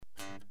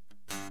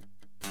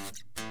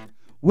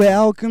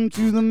Welcome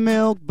to the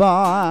milk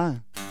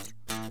bar.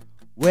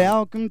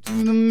 Welcome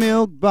to the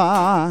milk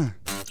bar.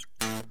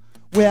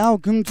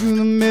 Welcome to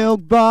the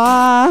milk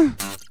bar.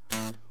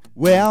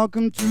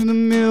 Welcome to the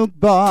milk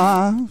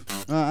bar.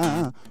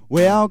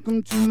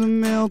 Welcome to the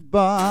milk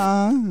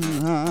bar.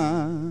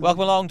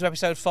 Welcome along to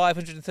episode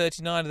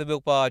 539 of the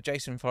Milk Bar.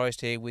 Jason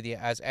Forrest here with you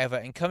as ever.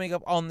 And coming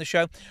up on the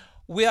show,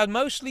 we had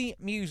mostly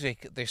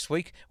music this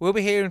week. We'll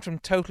be hearing from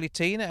Totally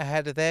Tina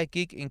ahead of their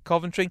gig in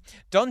Coventry.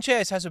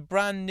 Donchez has a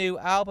brand new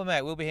album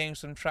out. We'll be hearing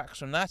some tracks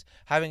from that,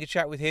 having a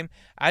chat with him,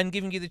 and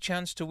giving you the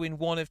chance to win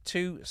one of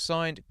two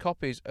signed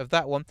copies of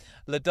that one.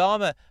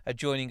 Dharma are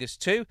joining us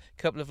too.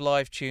 A couple of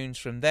live tunes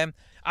from them.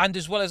 And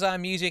as well as our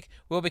music,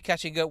 we'll be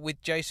catching up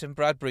with Jason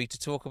Bradbury to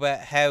talk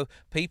about how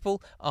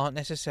people aren't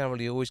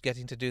necessarily always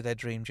getting to do their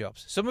dream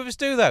jobs. Some of us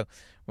do, though.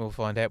 We'll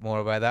find out more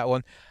about that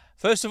one.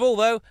 First of all,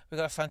 though, we've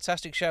got a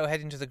fantastic show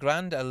heading to the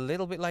Grand a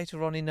little bit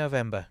later on in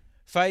November.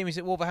 Fame is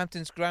at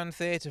Wolverhampton's Grand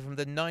Theatre from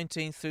the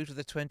 19th through to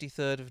the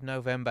 23rd of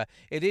November.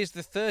 It is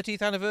the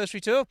 30th anniversary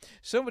tour.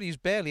 Somebody who's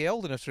barely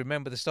old enough to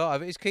remember the start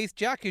of it is Keith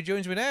Jack, who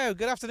joins me now.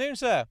 Good afternoon,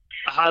 sir.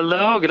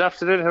 Hello, good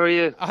afternoon. How are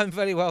you? I'm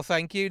very well,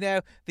 thank you.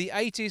 Now, the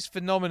 80s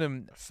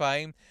phenomenon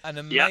Fame, an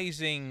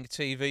amazing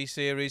TV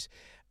series,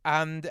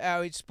 and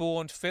how it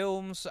spawned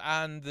films,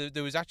 and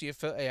there was actually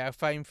a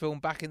Fame film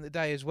back in the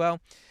day as well.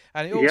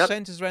 And it all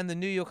centres around the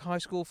New York High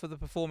School for the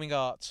Performing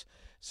Arts.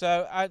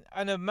 So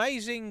an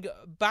amazing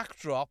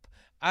backdrop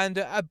and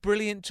a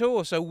brilliant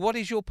tour. So what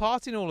is your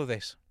part in all of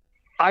this?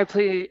 I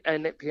play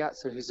Nick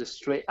Piazza, who's a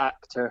straight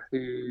actor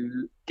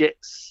who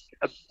gets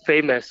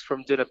famous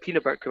from doing a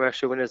peanut butter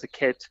commercial when he was a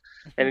kid,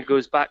 and he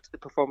goes back to the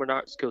Performing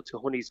Arts School to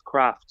hone his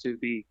craft, to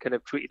be kind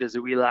of treated as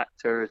a real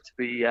actor, to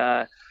be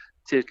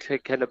to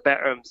kind of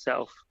better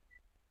himself.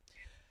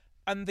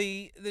 And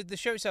the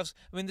show itself,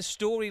 I mean, the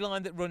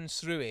storyline that runs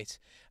through it,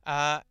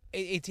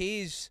 it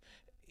is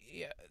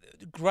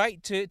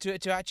great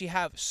to actually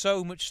have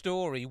so much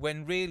story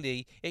when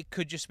really it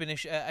could just been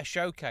a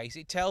showcase.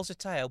 It tells a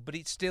tale, but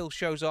it still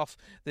shows off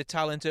the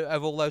talent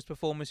of all those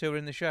performers who are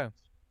in the show.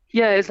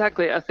 Yeah,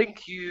 exactly. I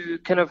think you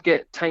kind of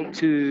get time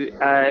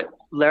to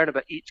learn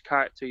about each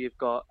character. You've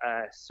got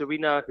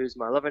Serena, who's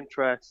my love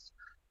interest.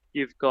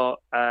 You've got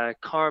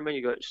Carmen,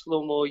 you've got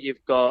Shlomo,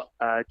 you've got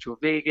Joe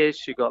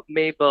Vegas, you've got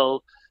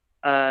Mabel,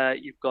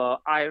 you've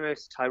got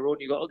Iris, Tyrone.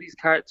 You've got all these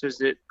characters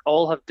that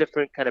all have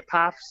different kind of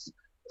paths,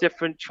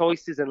 different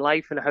choices in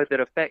life, and how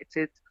they're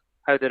affected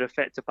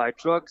by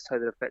drugs, how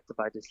they're affected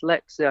by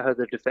dyslexia, how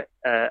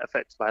they're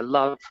affected by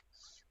love,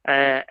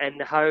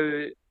 and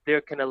how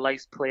their kind of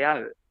lives play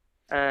out.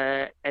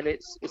 And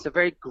it's a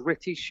very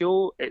gritty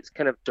show. It's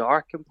kind of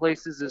dark in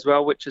places as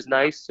well, which is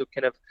nice. So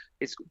kind of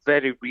it's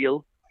very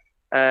real.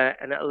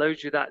 And it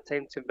allows you that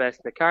time to invest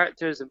in the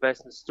characters,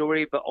 invest in the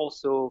story, but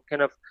also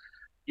kind of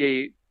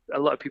a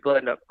lot of people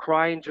end up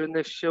crying during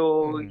this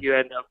show. You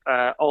end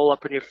up all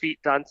up on your feet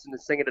dancing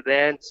and singing at the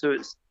end. So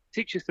it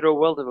takes you through a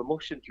world of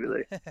emotions,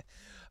 really.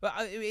 Well,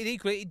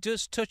 it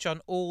does touch on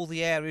all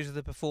the areas of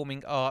the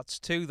performing arts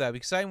too, though,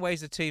 because same way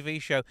as the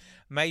TV show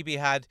maybe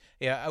had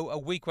a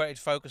week where it'd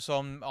focus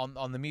on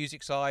the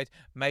music side,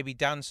 maybe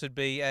dance would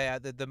be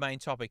the main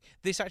topic.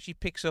 This actually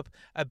picks up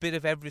a bit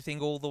of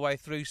everything all the way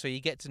through, so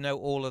you get to know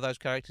all of those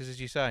characters,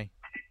 as you say.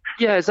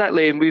 Yeah,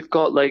 exactly. And we've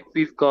got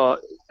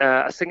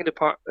a singing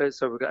department,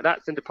 so we've got an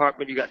acting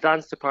department, you've got a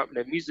dance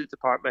department, a music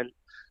department,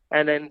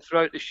 and then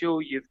throughout the show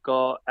you've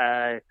got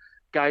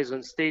guys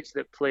on stage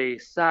that play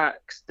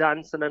sax,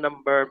 dance in a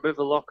number, move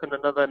a lock on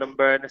another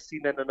number, and a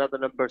scene in another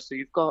number. So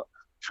you've got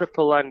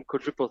triple and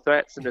quadruple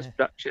threats in this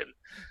production.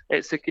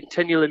 It's a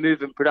continually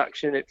moving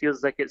production. It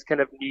feels like it's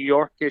kind of New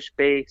Yorkish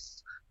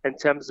based in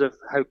terms of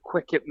how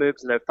quick it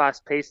moves and how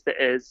fast paced it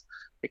is.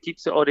 It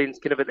keeps the audience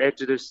kind of at the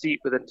edge of their seat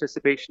with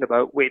anticipation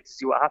about wait to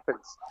see what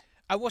happens.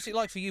 And what's it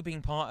like for you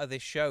being part of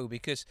this show?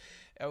 Because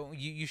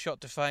you shot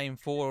to fame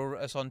for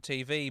us on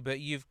TV, but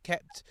you've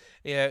kept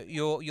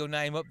your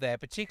name up there,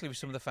 particularly with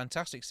some of the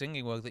fantastic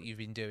singing work that you've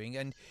been doing,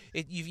 and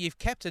you've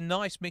kept a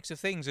nice mix of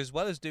things as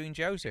well as doing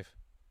Joseph.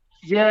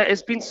 Yeah,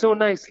 it's been so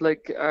nice.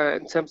 Like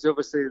in terms of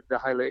obviously the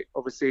highlight,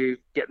 obviously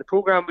getting the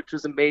program, which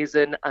was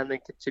amazing, and then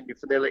continue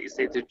from there, like you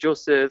say, to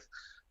Joseph.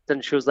 Done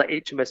shows like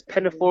HMS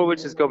Pinafore,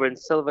 which is covering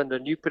Sylvan, their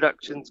new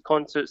productions,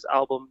 concerts,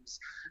 albums.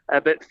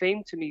 But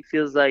Fame to me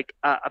feels like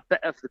a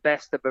bit of the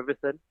best of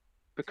everything,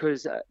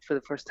 because for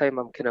the first time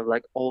I'm kind of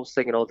like all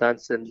singing, all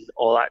dancing,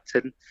 all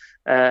acting,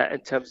 in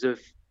terms of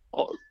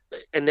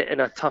in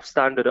a tough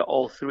standard at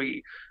all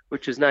three,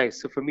 which is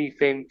nice. So for me,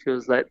 Fame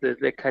feels like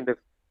the kind of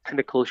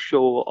pinnacle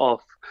show of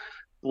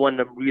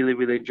one I'm really,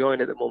 really enjoying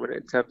at the moment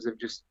in terms of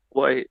just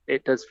what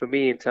it does for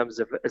me in terms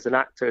of as an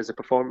actor, as a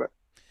performer.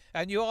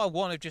 And you are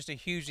one of just a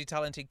hugely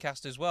talented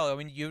cast as well. I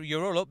mean,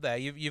 you're all up there.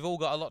 You've all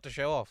got a lot to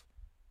show off.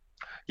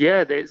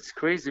 Yeah, it's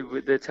crazy.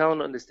 The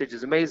talent on the stage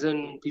is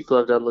amazing. People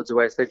have done loads of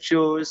West End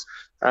shows.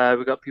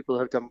 We've got people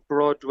who have done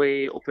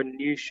Broadway, open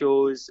new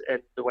shows,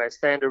 and the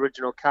West End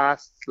original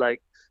casts.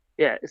 Like,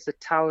 yeah, it's a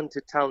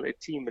talented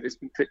team, and it's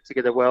been put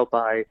together well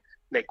by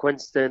Nick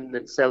Winston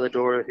and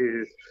Celadora,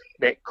 who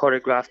Nick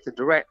choreographed and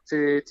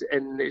directed,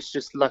 and it's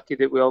just lucky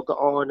that we all got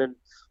on and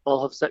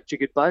all have such a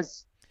good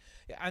buzz.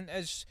 And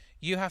as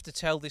you have to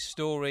tell this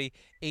story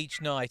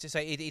each night, to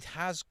say it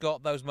has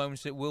got those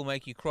moments that will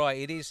make you cry.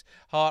 It is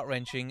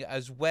heart-wrenching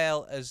as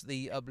well as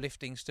the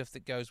uplifting stuff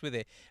that goes with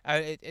it.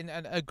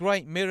 And a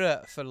great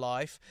mirror for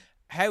life.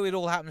 How it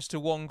all happens to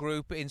one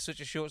group in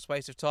such a short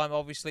space of time.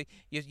 Obviously,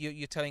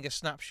 you're telling a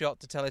snapshot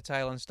to tell a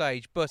tale on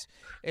stage, but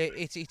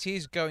it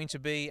is going to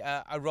be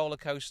a roller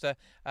coaster,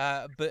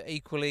 but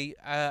equally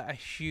a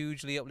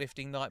hugely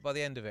uplifting night by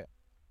the end of it.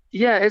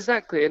 Yeah,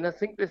 exactly. And I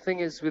think the thing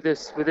is with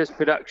this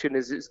production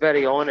is it's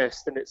very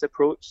honest in its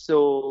approach.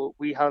 So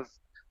we have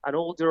an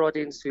older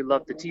audience who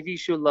loved the TV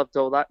show, loved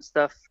all that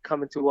stuff,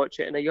 coming to watch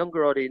it, and a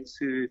younger audience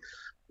who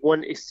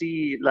want to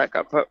see like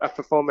a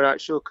performing art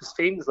show, because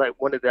Fame's like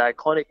one of the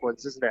iconic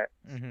ones, isn't it?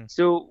 Mm-hmm.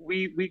 So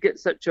we get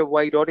such a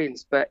wide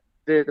audience, but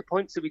the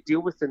points that we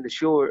deal with in the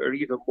show are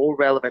even more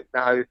relevant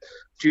now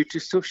due to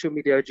social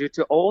media, due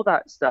to all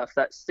that stuff,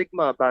 that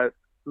stigma about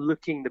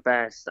looking the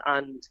best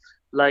and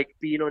like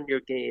being on your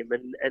game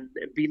and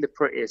being the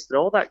prettiest and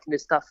all that kind of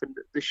stuff. And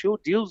the show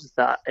deals with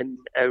that in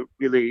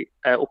really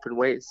open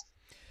ways.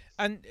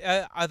 And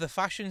are the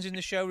fashions in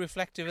the show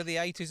reflective of the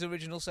 80s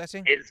original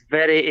setting? It's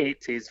very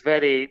 80s,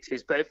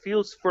 but it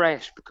feels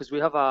fresh because we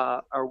have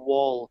our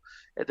wall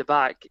at the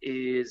back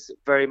is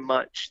very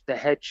much the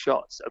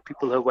headshots of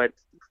people who went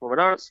from an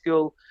art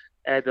school.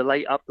 They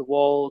light up the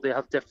wall. They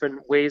have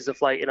different ways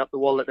of lighting up the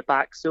wall at the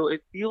back. So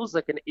it feels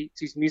like an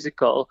 80s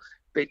musical,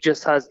 but it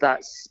just has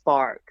that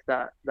spark,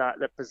 that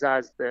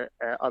pizzazz that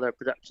other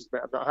productions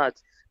might have not had.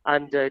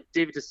 And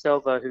David De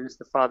Silva, who's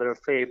the father of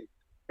Fame,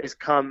 has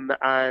come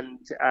and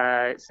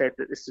said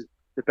that this is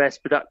the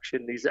best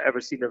production he's ever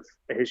seen of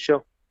his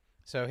show.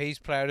 So he's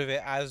proud of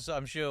it, as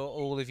I'm sure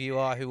all of you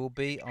are who will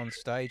be on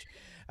stage.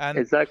 And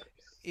exactly.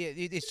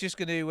 It's just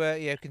going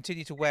to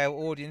continue to wow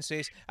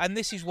audiences. And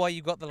this is why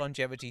you've got the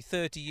longevity.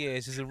 30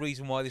 years is the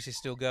reason why this is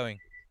still going.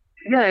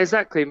 Yeah,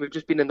 exactly. We've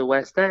just been in the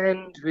West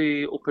End.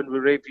 We opened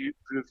with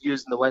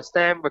reviews in the West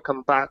End. We're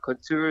coming back on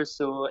tour.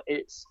 So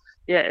it's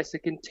a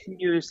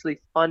continuously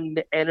fun,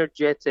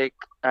 energetic,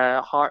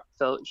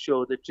 heartfelt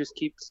show that just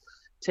keeps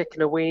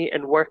ticking away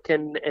and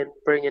working and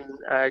bringing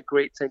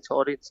great time to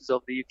audiences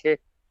of the UK.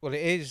 Well,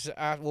 it is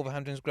at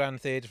Wolverhampton's Grand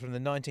Theatre from the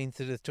 19th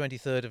to the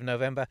 23rd of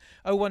November.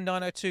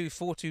 01902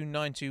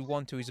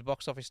 429212 is the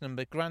box office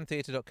number.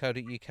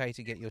 grandtheatre.co.uk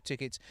to get your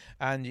tickets,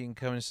 and you can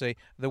come and see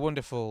the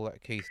wonderful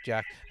Keith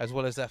Jack, as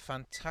well as the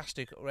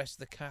fantastic rest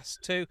of the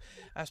cast too,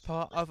 as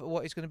part of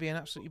what is going to be an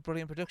absolutely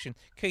brilliant production.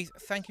 Keith,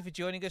 thank you for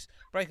joining us.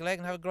 Break a leg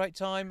and have a great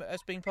time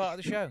as being part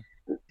of the show.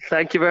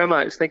 Thank you very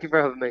much. Thank you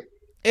for having me.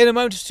 In a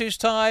moment or two's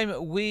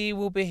time, we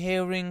will be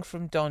hearing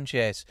from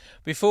Donchez.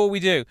 Before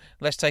we do,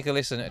 let's take a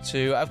listen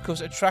to, of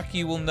course, a track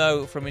you will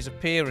know from his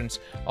appearance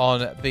on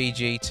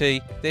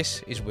BGT.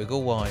 This is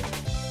Wiggle Wine.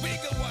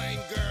 Wiggle wine,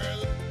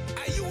 girl.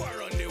 You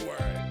are on the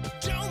world.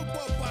 Jump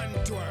up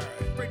and twirl.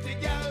 Pretty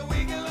girl,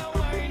 wiggle and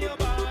wine your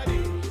body.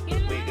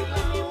 Wiggle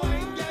and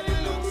wine, girl,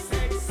 you look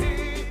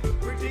sexy.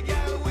 Pretty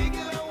girl,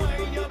 wiggle and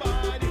wine your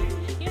body.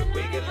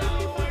 Wiggle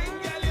and wine,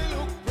 girl, you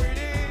look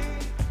pretty.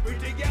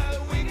 Pretty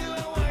girl, wiggle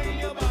and wine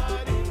your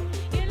body.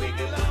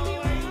 Wiggle and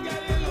wine,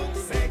 girl, you look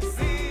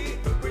sexy.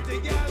 Pretty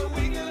girl,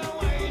 wiggle and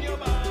wine your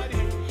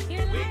body.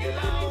 Wiggle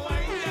and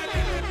wine, girl,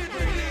 you look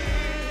pretty.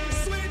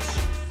 Switch,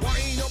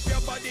 wind up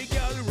your body,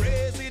 girl,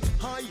 raise it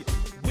high.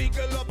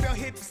 Wiggle up your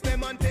hips,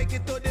 them and take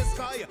it to the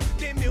sky.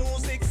 The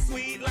music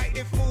sweet like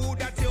the food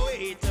that you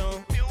eat.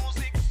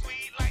 Music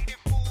sweet like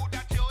the food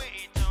that you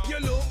eat. You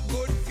look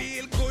good,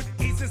 feel good,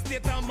 easy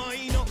state of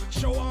mind.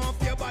 Show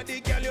off your body,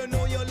 girl, you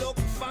know you look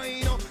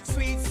fine.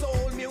 Sweet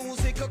soul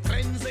music,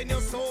 cleansing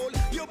your soul.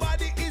 Your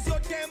body is your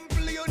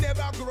temple, you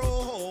never grow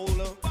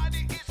old.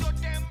 Body is your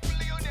temple,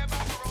 you never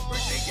grow old.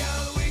 Pretty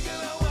girl,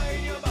 wiggle and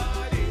wine your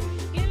body.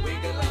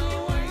 Wiggle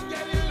and wine,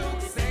 girl, you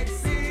look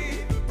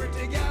sexy.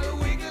 Pretty girl,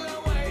 wiggle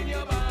and wine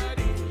your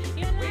body.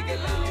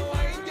 Wiggle and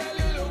wine, girl,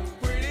 you look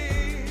pretty.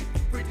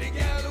 Pretty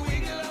girl,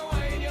 wiggle and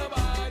wine your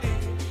body.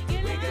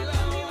 Wiggle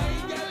and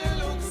wine, girl, you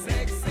look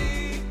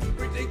sexy.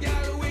 Pretty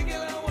girl,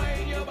 wiggle and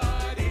wine your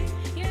body.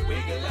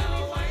 Wiggle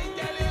and wine,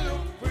 girl, you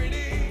look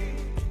pretty.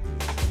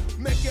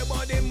 Make your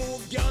body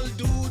move, girl,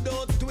 do the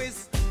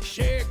twist.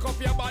 Shake up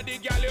your body,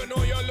 girl, you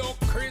know you look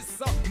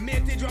crisp.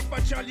 Mate it drop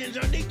a challenge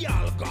and the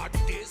girl got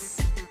this.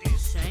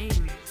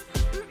 Shame.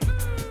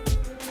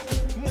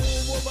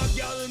 Move over,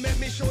 girl, make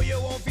me show you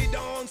how to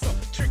dance.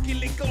 Tricky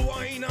little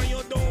wine and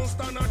you don't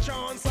stand a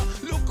chance.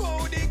 Look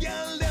how the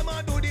girl, them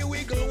a do the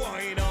wiggle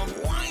wine.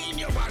 Wine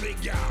your body,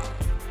 girl.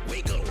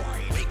 Wiggle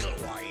wine, wiggle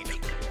wine,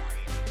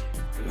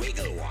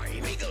 wiggle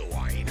wine, wiggle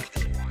wine,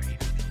 wiggle wine.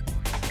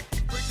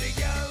 Pretty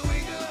girl,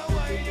 wiggle and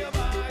wine your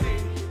body.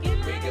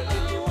 Wiggle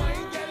and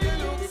wine, girl, you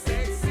look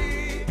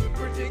sexy.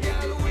 Pretty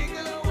girl,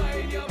 wiggle and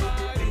wine your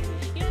body.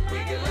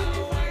 Wiggle and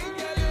wine,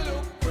 girl, you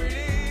look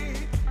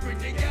pretty.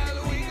 Pretty girl,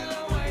 wiggle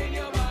and wine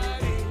your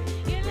body.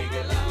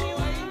 Wiggle and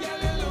wine,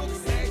 girl, you look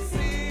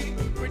sexy.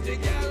 Pretty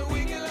girl,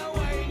 wiggle and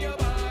wine your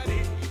body.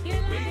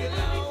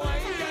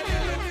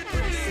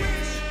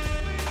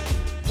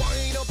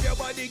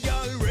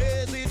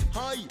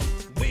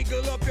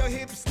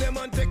 hips them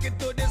and take it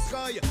to the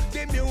sky.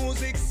 The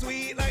music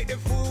sweet like the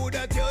food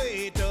that you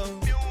eat.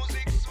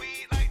 Music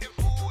sweet like the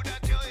food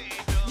that you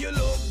eat. You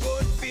look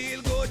good,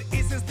 feel good,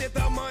 it's a state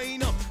of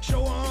mind.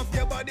 Show off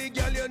your body,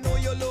 girl, you know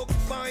you look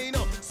fine.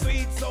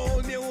 Sweet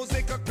soul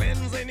music, a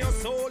cleansing your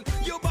soul.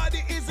 Your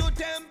body is your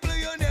temple,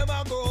 you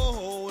never go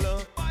old.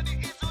 Body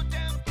is your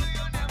temple,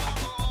 you never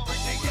go old.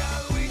 Pretty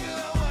girl, wiggle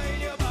and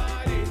wine your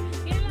body.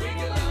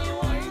 Wiggle and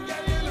wine,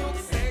 girl, you look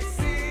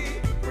sexy.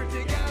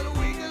 Pretty girl,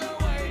 wiggle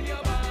and wine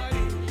your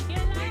body.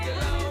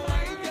 Wiggle and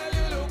wine, girl,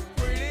 you look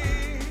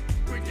pretty.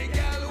 Pretty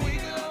girl,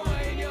 wiggle and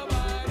wine your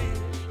body.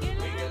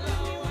 Wiggle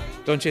and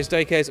wine. Donchez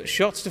Dacres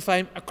shots to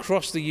fame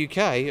across the UK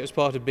as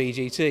part of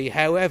BGT.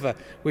 However,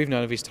 we've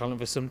known of his talent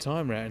for some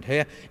time around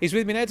here. He's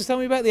with me now to tell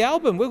me about the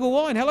album, Wiggle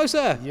Wine. Hello,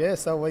 sir.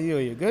 Yes, how are you?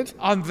 Are you good?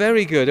 I'm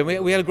very good, and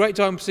we had a great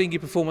time seeing you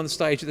perform on the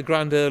stage at the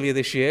Grand earlier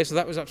this year, so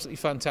that was absolutely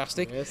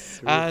fantastic.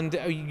 Yes, and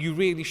you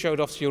really showed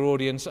off to your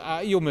audience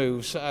your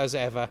moves as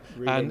ever,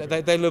 Really and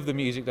enjoyed they love the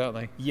music, don't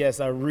they? Yes,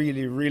 I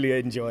really, really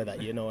enjoy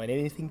that, you know, and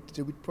anything to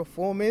do with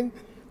performing,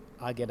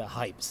 I get a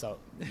hype, so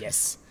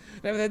yes.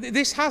 Now,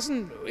 this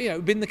hasn't,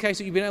 been the case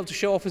that you've been able to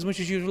show off as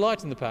much as you'd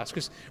liked in the past,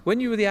 because when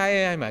you were the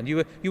AA man,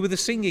 you were the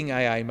singing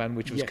AA man,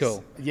 which was Yes.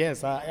 cool.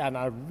 Yes, and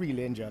I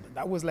really enjoyed it.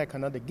 That was like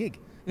another gig,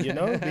 you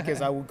know,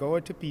 because I would go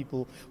out to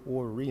people who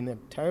were in a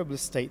terrible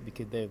state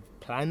because their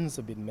plans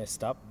have been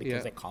messed up, because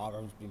Yeah. their car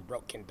has been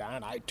broken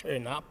down. I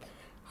turn up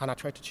and I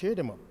try to cheer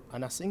them up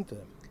and I sing to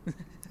them.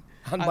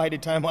 And by the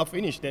time I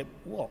finish, they,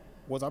 what?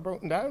 Was I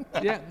broken down?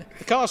 Yeah,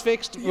 the car's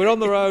fixed, we're on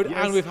the road,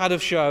 Yes. and we've had a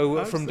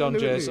show from Absolutely,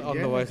 Donchez on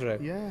the yeah, way through.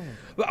 Yeah.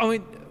 But I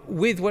mean,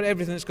 with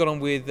everything that's gone on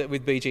with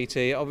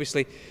BGT,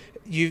 obviously,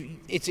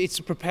 it's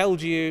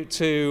propelled you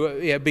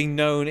to being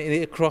known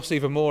across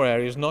even more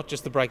areas, not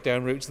just the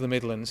breakdown routes of the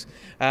Midlands.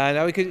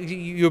 And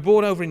you were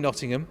born over in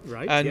Nottingham,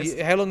 Right, And yes.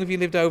 how long have you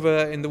lived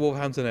over in the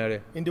Wolverhampton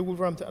area? In the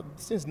Wolverhampton,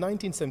 since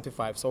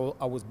 1975. So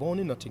I was born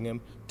in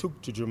Nottingham, took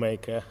to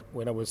Jamaica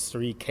when I was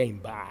 3, came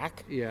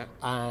back. Yeah.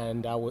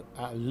 And I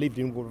lived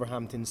in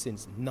Wolverhampton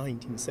since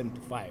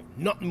 1975.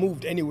 Not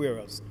moved anywhere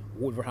else.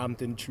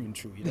 Wolverhampton, true and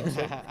true, you know.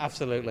 So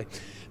Absolutely.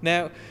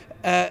 Now,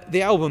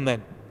 the album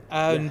then,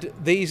 and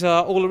these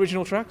are all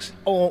original tracks?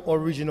 all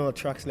original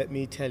tracks, let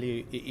me tell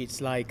you, it's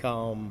like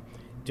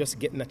just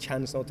getting a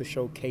chance now to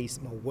showcase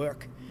my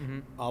work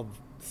of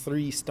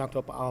 3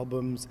 startup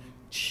albums,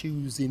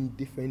 choosing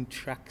different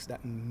tracks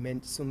that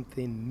mean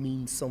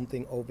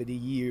something over the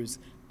years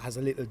as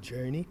a little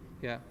journey.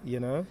 Yeah. You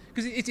know?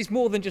 Because it's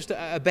more than just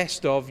a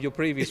best of your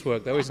previous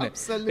work, though, isn't it?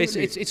 Absolutely.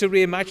 It's a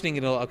reimagining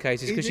in a lot of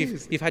cases, It because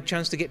is. you've had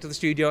chance to get to the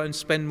studio and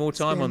spend more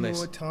time on this.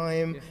 More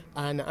time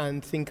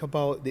and think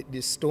about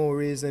the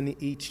stories,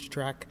 and each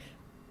track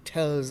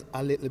tells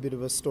a little bit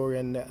of a story,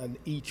 and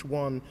each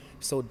one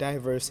so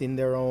diverse in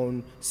their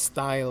own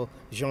style,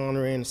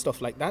 genre, and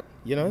stuff like that,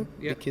 you know?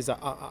 Yeah. Because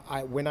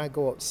I when I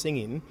go out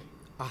singing,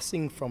 I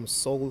sing from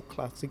soul,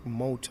 classic,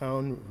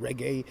 Motown,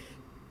 reggae,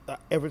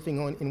 everything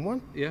on in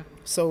one. Yeah.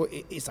 So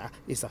it's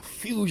a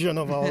fusion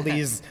of all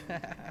these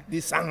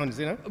sounds,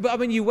 you know. But I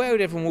mean, you wowed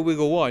everyone with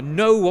Wiggle Wine.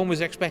 No one was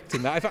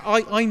expecting that. In fact,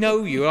 I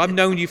know you. I've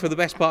known you for the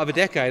best part of a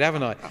decade,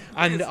 haven't I?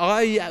 And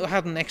I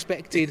hadn't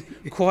expected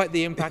quite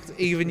the impact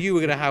even you were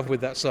going to have with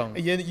that song.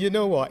 You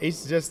know what?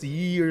 It's just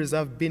years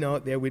I've been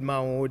out there with my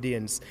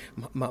audience,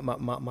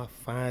 my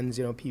fans,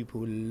 you know,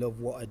 people who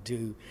love what I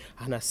do,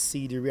 and I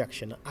see the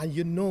reaction. And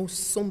you know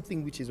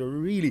something which is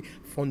really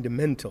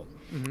fundamental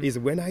is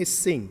when I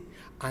sing,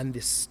 and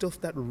the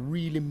stuff that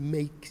really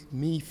makes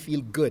me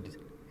feel good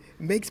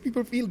makes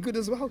people feel good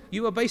as well.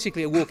 You are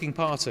basically a walking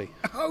party.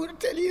 I will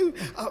tell you,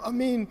 I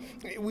mean,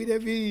 with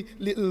every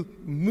little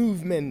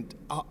movement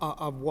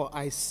of what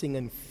I sing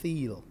and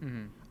feel.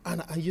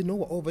 And you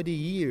know, over the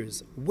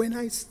years, when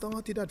I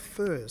started at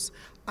first,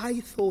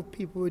 I thought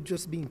people were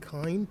just being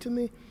kind to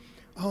me.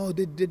 Oh,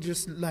 they're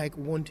just like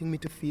wanting me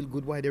to feel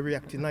good while they're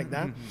reacting like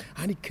that.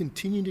 And it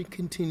continued and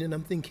continued, and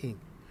I'm thinking,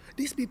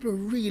 these people are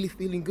really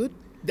feeling good.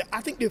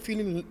 I think they're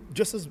feeling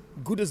just as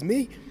good as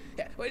me.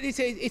 Yeah, well,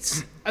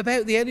 it's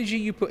about the energy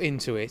you put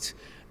into it,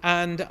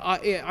 and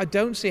I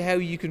don't see how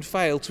you can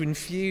fail to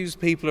infuse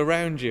people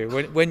around you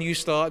when you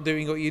start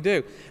doing what you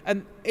do.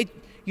 And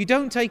you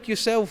don't take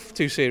yourself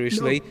too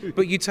seriously, No.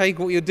 but you take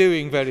what you're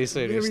doing very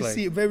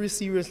seriously. Very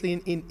seriously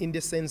in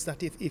the sense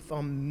that if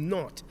I'm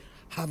not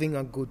having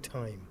a good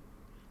time,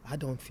 I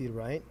don't feel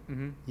right,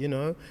 you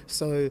know?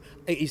 So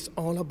it's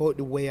all about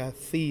the way I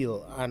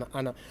feel,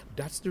 and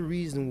that's the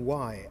reason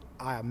why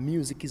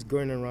music is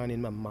going around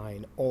in my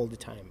mind all the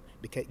time,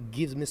 because it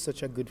gives me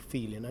such a good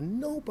feeling, and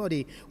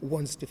nobody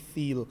wants to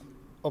feel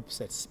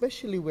upset,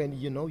 especially when,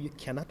 you know, you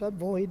cannot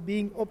avoid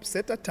being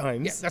upset at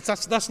times. Yeah,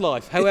 that's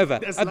life. However,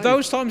 That's at life.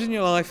 those times in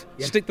your life,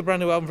 stick the brand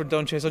new album from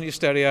Donchez on your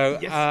stereo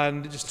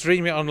and just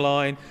stream it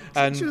online.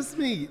 And Trust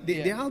me,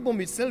 the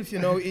album itself, you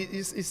know,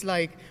 it's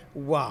like,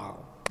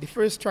 wow. The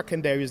first track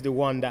in there is the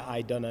one that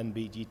I done on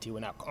BGT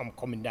when I'm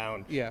coming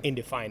down in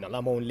the final.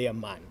 I'm only a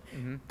man.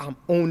 I'm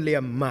only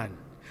a man,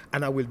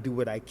 and I will do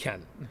what I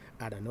can.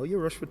 And I know you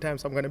rush for time,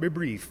 so I'm going to be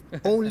brief.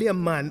 Only a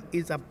Man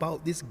is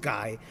about this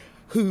guy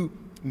who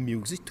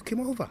music took him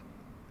over.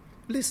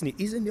 Listen,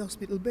 he's in the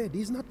hospital bed.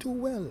 He's not too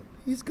well.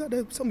 He's got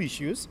some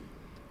issues.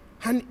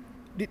 And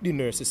the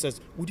nurse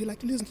says, would you like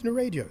to listen to the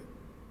radio?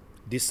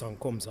 This song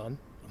comes on.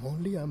 I'm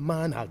only a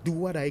man. I'll do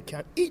what I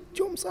can. He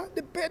jumps out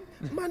the bed.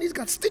 Man, he's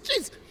got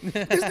stitches.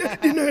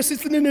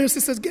 the nurse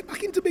says, get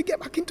back into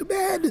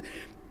bed.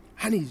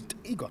 And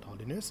he got all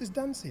the nurses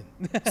dancing.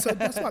 So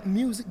that's what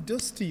music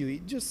does to you.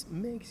 It just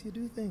makes you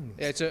do things.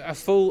 Yeah, it's a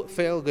full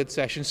feel-good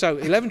session. So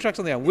 11 tracks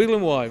on the album. Wiggle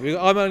and Wine.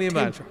 I'm Only a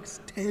Man. 10 tracks.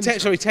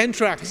 10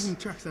 tracks. 10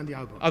 tracks on the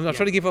album. I'm not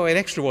trying to give away an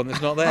extra one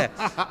that's not there.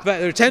 But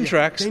there are 10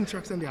 tracks. 10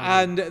 tracks on the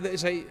album.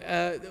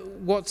 And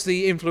what's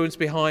the influence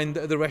behind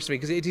the rest of it?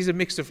 Because it is a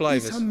mix of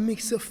flavours. It's a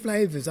mix of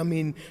flavours. I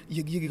mean,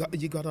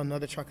 you got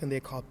another track in there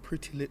called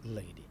Pretty Little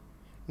Lady.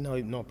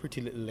 No, Pretty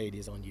Little Lady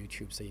is on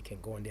YouTube, so you can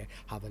go on there,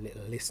 have a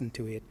little listen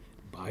to it,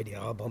 buy the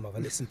album, have a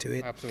listen to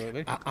it.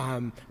 Absolutely.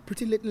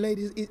 Pretty Little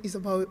Lady is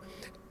about,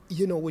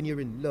 when you're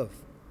in love,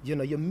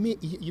 you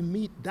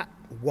meet that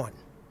one,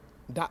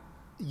 that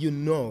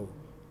you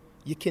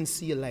can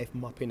see your life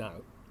mapping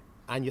out,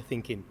 and you're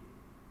thinking,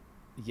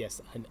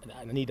 yes,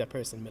 I need that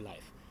person in my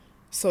life.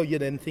 So you're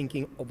then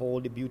thinking of all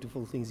the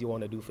beautiful things you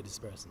want to do for this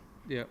person.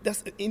 Yeah.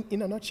 That's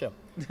in a nutshell.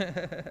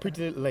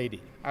 Pretty Little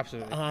Lady.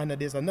 Absolutely. And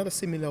there's another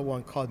similar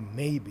one called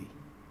Maybe.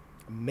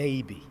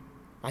 Maybe.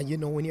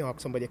 And when you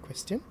ask somebody a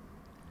question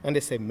and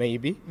they say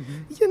maybe,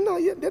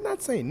 they're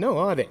not saying no,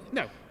 are they?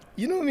 No.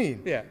 You know what I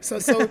mean? Yeah. So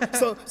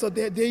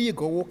there you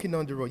go, walking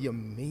down the road, you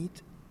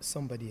meet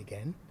somebody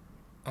again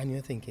and you're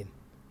thinking,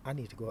 I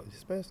need to go out with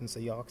this person. So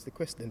you ask the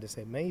question, they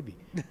say maybe.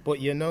 But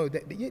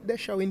they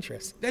show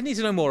interest. They need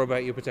to know more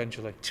about you,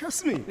 potentially.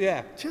 Trust me.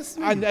 Yeah. Trust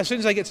me. And as soon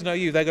as they get to know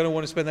you, they're going to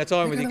want to spend their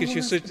time with you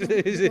because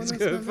it's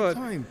good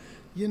fun.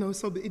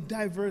 So it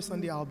diverse on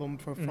the album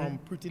from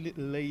Pretty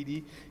Little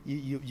Lady.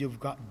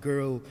 You've got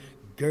Girl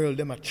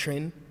Them a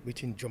Trend,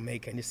 which in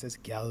Jamaica, and it says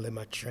Girl Them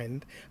a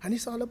Trend. And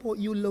it's all about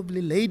you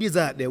lovely ladies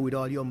out there with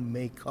all your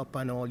makeup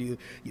and all your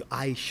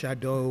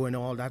eyeshadow and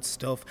all that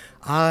stuff.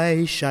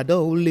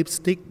 Eyeshadow,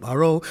 lipstick,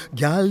 borrow,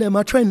 Girl Them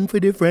a Trend for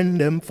the friend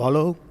them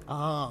follow.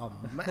 Oh,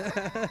 man.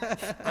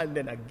 And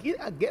then I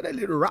get a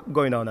little rap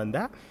going on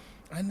that.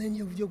 And then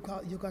you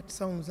got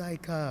songs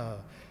like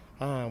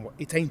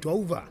It Ain't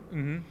Over.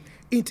 Mm-hmm.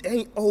 It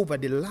Ain't Over,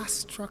 the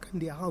last track on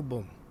the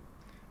album.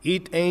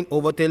 It ain't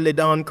over till the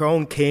Don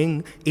Crown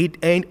King. It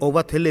ain't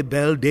over till the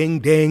bell ding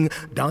ding.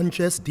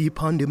 Donchez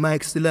deep on the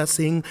mic still a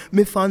sing.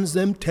 Me fans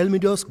them tell me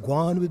just go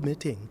on with me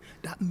thing.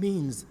 That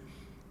means,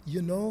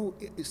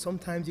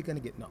 sometimes you're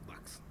gonna get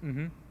knockbacks.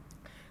 Mm-hmm.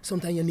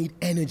 Sometimes you need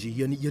energy.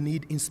 You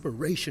need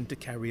inspiration to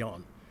carry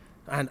on,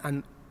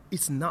 and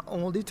it's not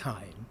all the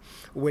time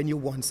when you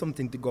want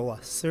something to go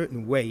a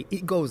certain way,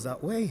 it goes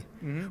that way.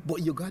 Mm-hmm.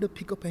 But you got to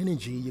pick up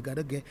energy, you got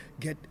to get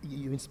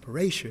your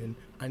inspiration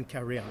and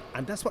carry on.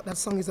 And that's what that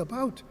song is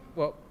about.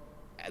 Well,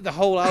 the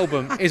whole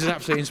album is an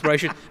absolute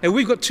inspiration. Now,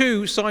 we've got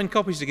 2 signed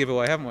copies to give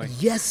away, haven't we?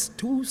 Yes,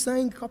 2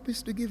 signed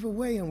copies to give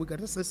away, and we got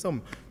to say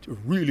some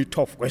really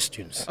tough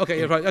questions.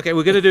 Okay, right. Okay,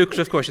 we're going to do a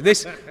tough question.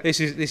 This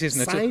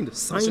isn't signed.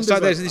 This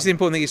is the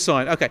important thing. It's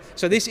signed. Okay,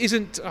 so this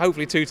isn't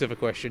hopefully too tough a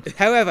question.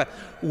 However,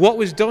 what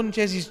was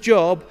Donchez's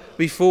job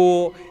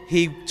before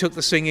he took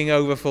the singing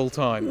over full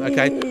time?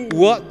 Okay,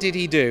 what did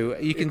he do?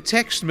 You can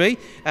text me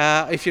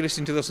if you're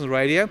listening to this on the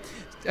radio.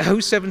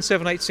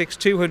 07786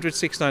 200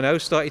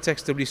 690. Start your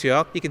text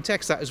WCR. You can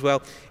text that as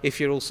well if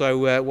you're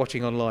also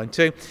watching online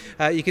too.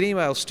 You can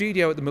email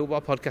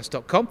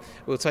studio@themilkbarpodcast.com.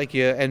 We'll take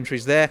your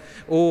entries there,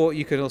 or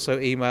you can also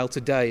email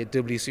today at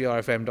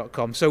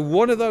wcrfm.com. So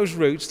one of those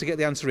routes to get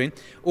the answer in,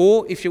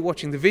 or if you're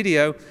watching the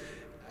video,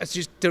 it's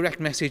just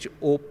direct message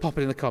or pop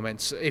it in the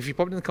comments. If you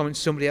pop it in the comments,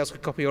 somebody else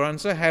could copy your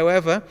answer.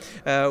 However,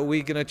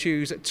 we're going to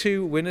choose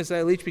 2 winners.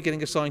 They'll each be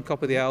getting a signed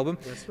copy of the album.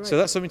 That's right. So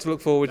that's something to look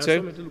forward to.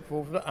 Something to look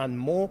forward to, and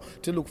more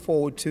to look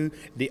forward to.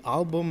 The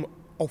album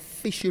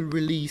official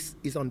release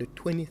is on the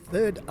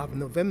 23rd of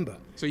November.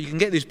 So you can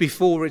get this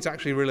before it's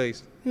actually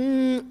released?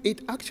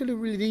 It actually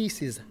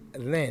releases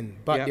then,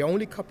 but the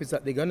only copies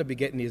that they're going to be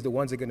getting is the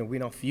ones they're going to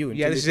win off you.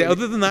 Yeah, this is it.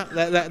 Other than that,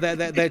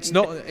 it's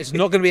not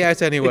going to be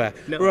out anywhere.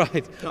 No.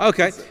 Right.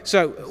 Okay.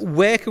 So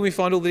where can we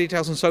find all the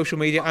details on social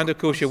media and, of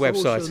course, your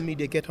website? Social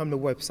media, get on the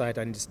website,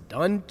 and it's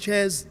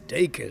Donchez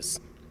Dacres.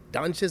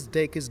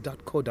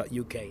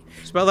 DonchezDacres.co.uk.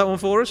 Spell that one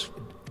for us.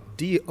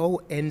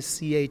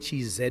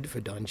 DONCHEZ for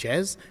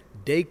Donchez.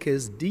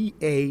 Dacres,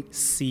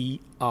 DACRES.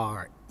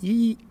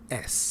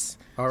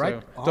 All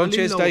right? So,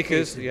 Donchez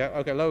Dacres. Yeah,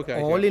 okay,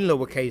 lowercase. All in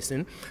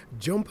lowercase.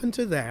 Jump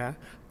into there,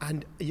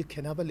 and you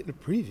can have a little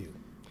preview.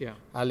 Yeah.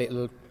 A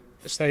little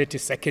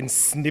 30-second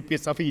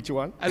snippets of each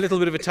one. A little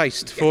bit of a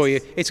taste for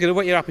you. It's going to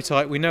whet your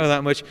appetite. We know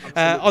that much.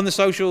 On the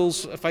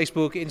socials,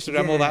 Facebook,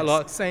 Instagram, all that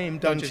lot. Same.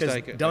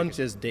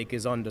 Donchez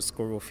Dacres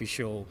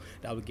 _official.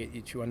 That will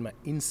get you on my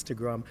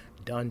Instagram,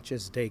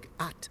 Donchez Dacres,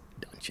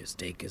 Donchez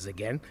Dacres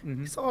again.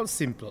 It's all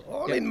simple,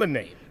 all in my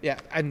name. Yeah,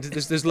 and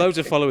there's loads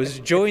of followers.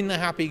 Join the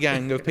happy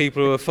gang of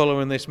people who are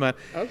following this man.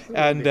 Absolutely.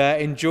 And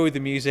enjoy the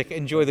music,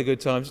 enjoy the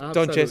good times.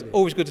 Donchez,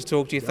 always good to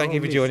talk to you. Thank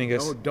you for joining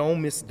us.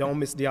 Don't miss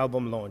the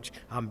album launch.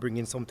 I'm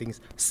bringing something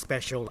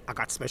special. I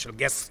got special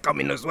guests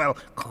coming as well.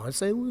 Can't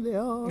say who they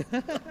are.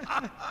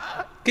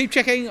 Keep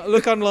checking,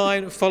 look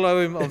online, follow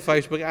him on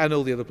Facebook and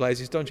all the other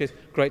places. Donchez,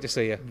 great to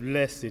see you.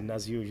 Blessing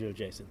as usual,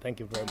 Jason. Thank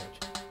you very much.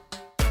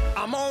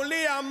 I'm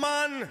only a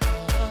man.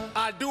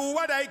 I do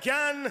what I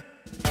can.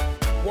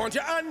 Won't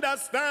you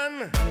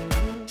understand?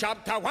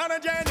 Chapter 1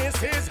 of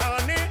Genesis,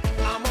 honey.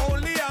 I'm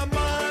only a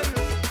man.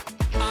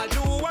 I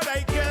do what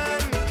I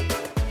can.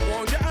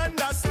 Won't you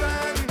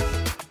understand?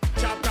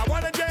 Chapter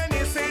 1 of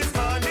Genesis,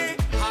 honey.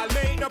 I'll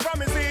make no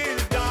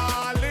promises,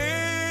 darling.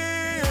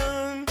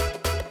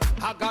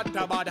 I got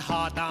a bad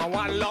heart and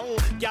one lung.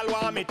 Girl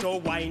want me to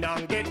whine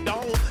and get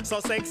down. So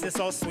sexy,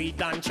 so sweet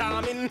and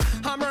charming.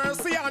 Have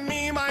mercy on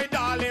me, my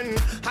darling.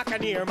 I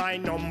can hear my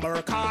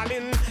number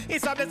calling.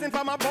 It's a blessing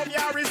from above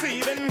you're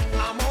receiving.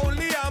 I'm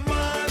only a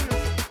man.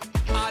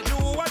 I do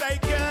what I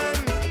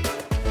can.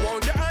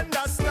 Won't you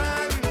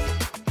understand?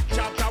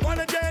 Chapter 1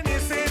 of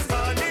Genesis,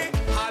 honey.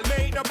 I'll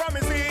make no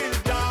promises,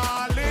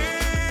 darling.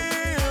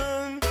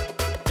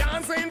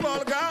 Dancing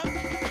vulgar.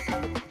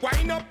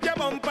 Wind up your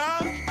bumper.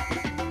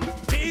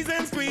 Tease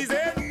and squeeze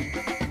it.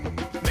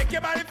 Make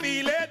your body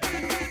feel it.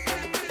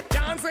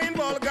 Dancing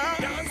vulgar.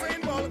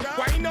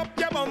 Wind up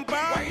your bumper.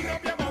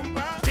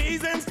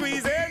 Tease and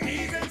squeeze it.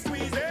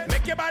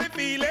 Make your body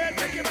feel it.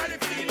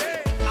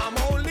 I'm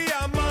only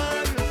a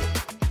man.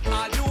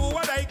 I do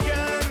what I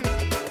can.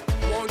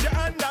 Won't you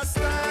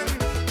understand?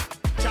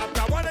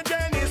 Chapter 1 of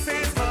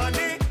Genesis,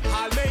 honey.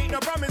 I'll make no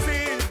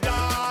promises,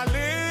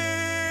 darling.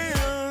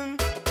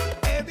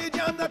 Every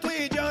jam that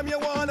we jam, you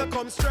wanna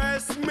come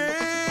stress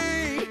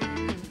me.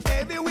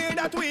 Everywhere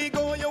that we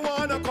go, you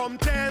wanna come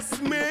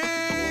test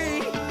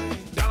me.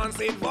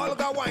 Dancing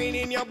vulgar,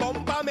 whining your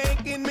bumper,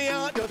 making me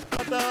heart to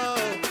stutter.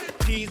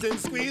 Teasing,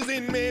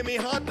 squeezing, make me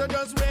hotter,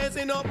 just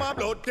raising up my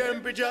blood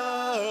temperature.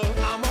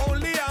 I'm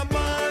only a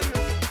man.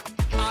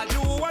 I do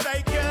what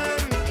I can.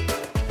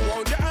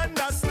 Won't you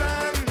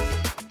understand?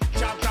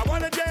 Chapter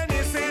 1 of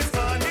Genesis,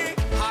 honey.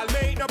 I'll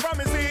make no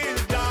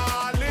promises,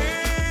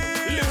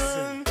 darling.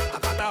 Listen, I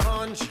got a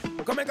hunch.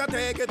 Come and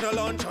take it to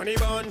lunch, honey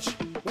bunch.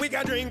 We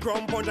can drink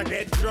rum punch and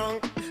get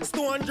drunk.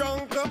 Stone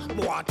drunk,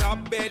 water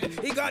bed.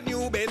 He got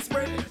new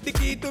bedspread. The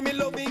key to me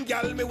loving,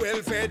 gal, me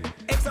well fed.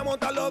 X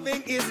amount of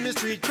loving is me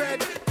street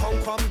cred. Come,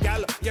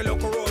 gal, you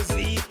look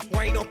rosy.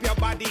 Wind up your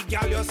body,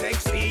 gal, you're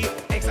sexy.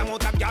 X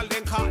amount of gal,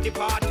 then caught the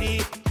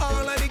party.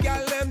 All of the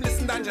gal, them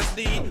listen and just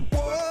lead.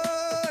 Whoa,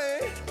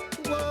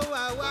 whoa,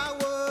 wow, wow,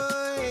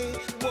 whoa,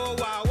 whoa,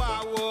 wow,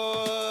 wow,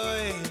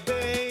 whoa,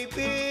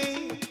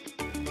 baby.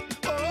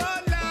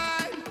 Oh,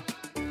 Lord,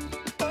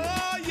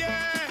 oh,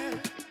 yeah.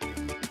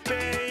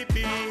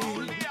 Baby,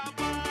 oh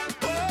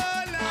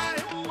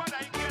Lord,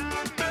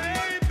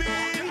 baby,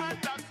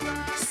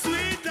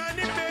 sweet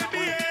honey,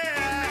 baby,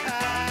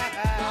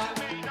 yeah.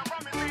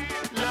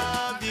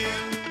 Love you.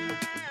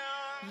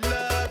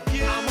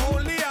 I'm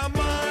only a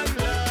man.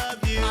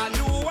 Love you. I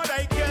do what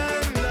I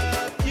can.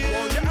 Love you.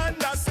 Won't you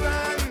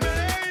understand,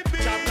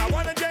 baby? Chapter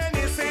 1 of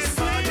Genesis,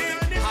 honey.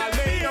 I'll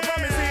make no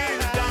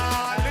promises,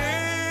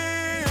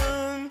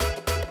 darling.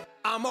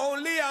 I'm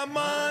only a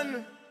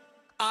man.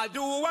 I'll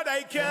do what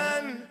I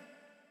can.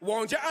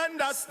 Won't you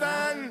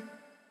understand?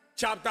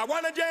 Chapter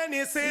 1 of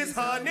Genesis,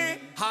 honey.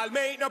 I'll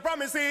make no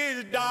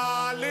promises,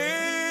 darling.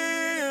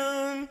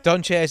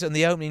 Donchez and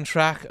the opening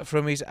track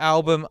from his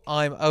album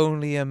I'm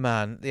Only a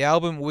Man. The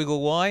album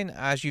Wiggle Wine,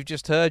 as you've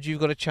just heard, you've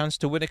got a chance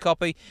to win a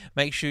copy.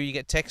 Make sure you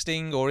get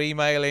texting or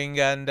emailing,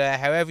 and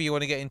however you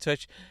want to get in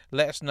touch,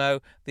 let us know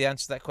the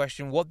answer to that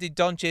question. What did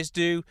Donchez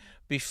do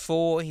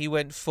before he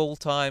went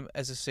full-time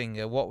as a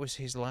singer? What was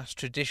his last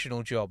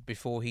traditional job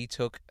before he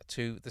took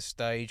to the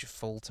stage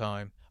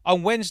full-time?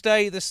 On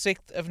Wednesday, the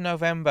 6th of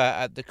November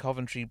at the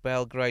Coventry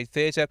Belgrade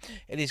Theatre,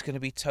 it is going to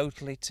be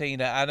Totally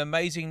Tina, an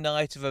amazing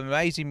night of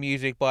amazing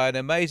music by an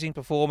amazing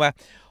performer,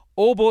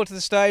 all brought to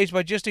the stage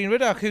by Justine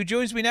Riddoch, who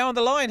joins me now on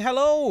the line.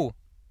 Hello!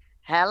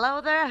 Hello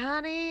there,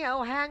 honey.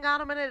 Oh, hang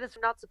on a minute. It's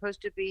not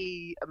supposed to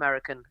be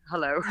American.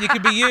 Hello. You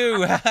can be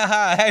you.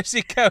 How's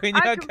it going?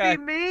 You I okay?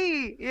 can be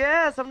me.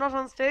 Yes, I'm not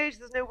on stage.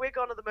 There's no wig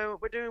on at the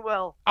moment. We're doing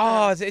well.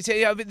 Oh,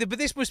 but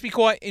this must be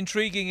quite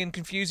intriguing and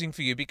confusing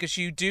for you because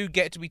you do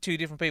get to be two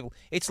different people.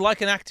 It's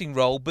like an acting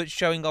role, but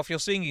showing off your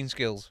singing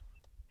skills.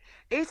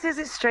 It is.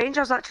 It's strange.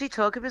 I was actually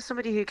talking with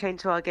somebody who came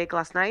to our gig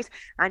last night,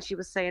 and she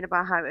was saying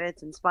about how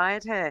it's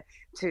inspired her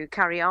to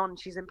carry on.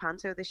 She's in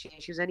Panto this year.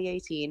 She was only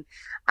 18,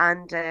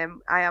 and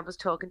I was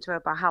talking to her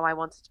about how I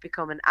wanted to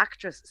become an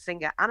actress,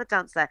 singer, and a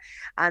dancer,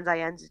 and I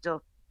ended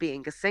up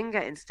being a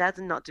singer instead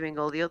and not doing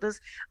all the others.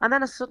 And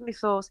then I suddenly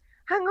thought,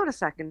 hang on a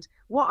second,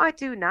 what I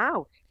do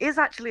now is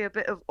actually a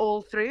bit of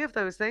all three of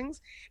those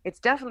things. It's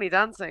definitely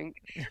dancing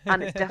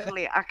and it's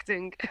definitely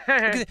acting.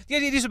 Because, yeah,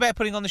 it is about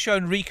putting on the show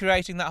and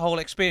recreating that whole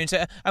experience.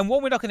 And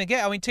one we're not going to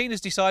get. I mean,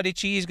 Tina's decided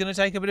she is going to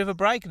take a bit of a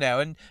break now,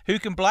 and who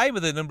can blame her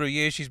the number of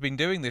years she's been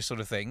doing this sort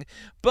of thing?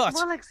 But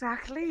Well,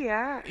 exactly,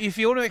 yeah. if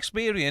you want to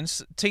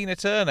experience Tina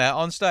Turner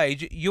on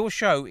stage, your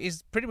show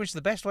is pretty much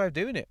the best way of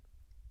doing it.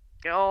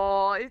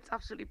 Oh, it's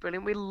absolutely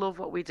brilliant. We love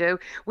what we do.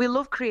 We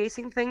love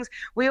creating things.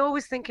 We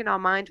always think in our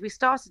mind, we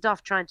started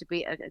off trying to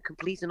be a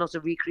complete and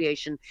utter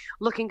recreation,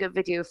 looking at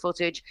video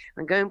footage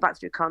and going back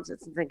through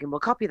concerts and thinking,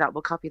 we'll copy that,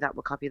 we'll copy that,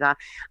 we'll copy that.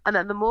 And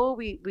then the more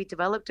we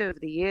developed over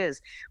the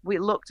years, we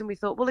looked and we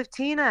thought, well, if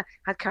Tina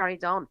had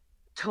carried on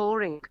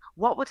touring,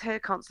 what would her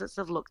concerts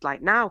have looked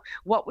like now?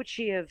 What would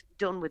she have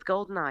done with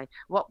Goldeneye?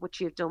 What would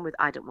she have done with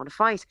I Don't Want to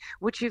Fight?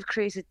 Would she have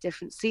created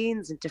different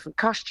scenes and different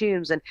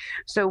costumes? And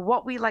so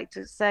what we like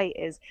to say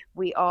is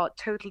we are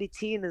totally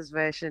Tina's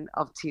version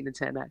of Tina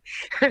Turner.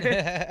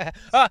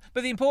 But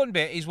the important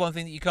bit is one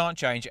thing that you can't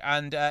change,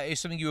 and it's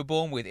something you were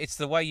born with. It's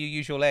the way you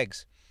use your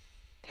legs.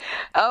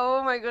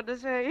 Oh my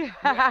goodness me.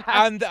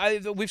 And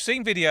we've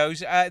seen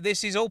videos.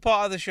 This is all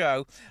part of the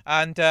show,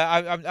 and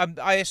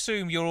I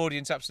assume your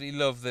audience absolutely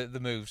love the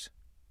moves.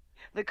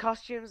 The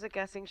costumes are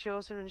getting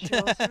shorter and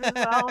shorter as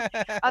well,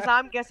 as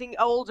I'm getting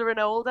older and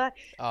older.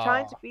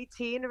 Trying to be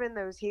Tina in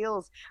those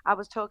heels. I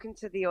was talking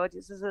to the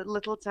audience. There's a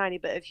little tiny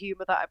bit of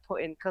humour that I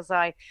put in because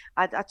I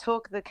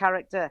talk the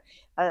character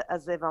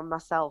as if I'm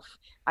myself.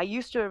 I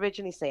used to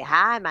originally say,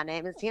 "Hi, my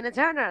name is Tina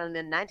Turner," and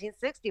in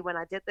 1960 when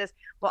I did this,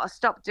 but I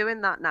stopped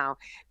doing that now.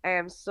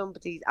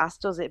 Somebody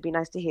asked us it'd be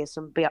nice to hear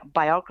some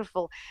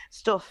biographical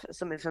stuff,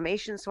 some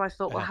information. So I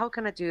thought, well, how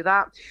can I do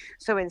that?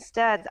 So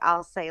instead,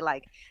 I'll say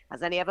like,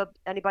 has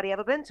anybody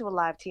ever been to a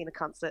live Tina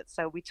concert?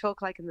 So we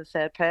talk like in the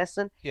third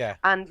person. Yeah.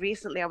 And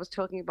recently I was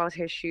talking about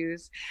her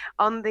shoes.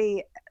 On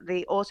the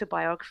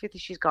autobiography that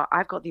she's got,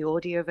 I've got the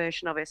audio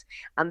version of it.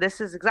 And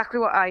this is exactly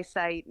what I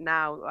say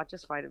now. I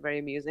just find it very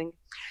amusing.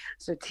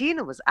 So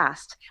Tina was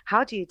asked,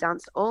 how do you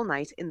dance all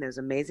night in those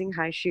amazing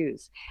high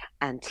shoes?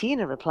 And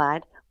Tina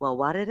replied, well,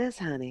 what it is,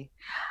 honey,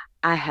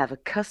 I have a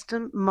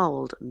custom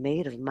mold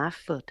made of my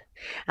foot,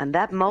 and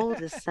that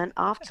mold is sent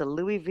off to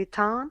Louis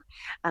Vuitton,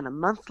 and a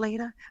month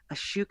later, a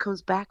shoe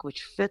comes back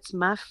which fits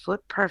my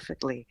foot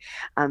perfectly.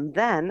 And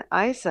then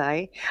I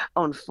say,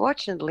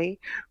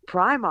 unfortunately,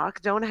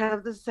 Primark don't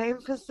have the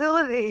same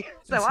facility,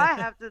 so I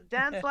have to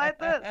dance like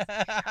this.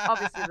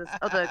 Obviously, there's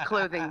other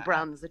clothing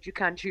brands that you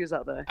can choose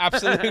out there.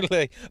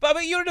 Absolutely. But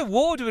I mean, you're an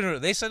award winner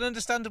at this, and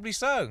understandably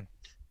so.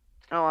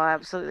 Oh, I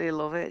absolutely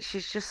love it.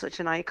 She's just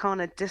such an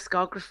icon, a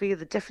discography,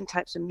 the different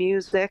types of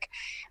music.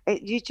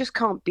 You just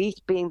can't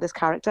beat being this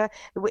character.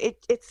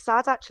 It's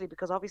sad, actually,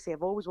 because obviously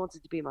I've always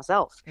wanted to be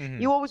myself. Mm-hmm.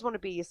 You always want to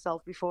be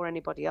yourself before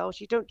anybody else.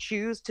 You don't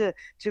choose to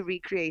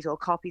recreate or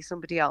copy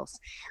somebody else.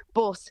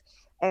 But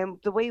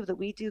the way that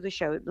we do the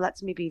show, it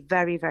lets me be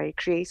very, very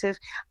creative.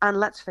 And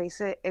let's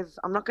face it, if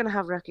I'm not going to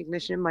have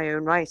recognition in my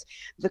own right,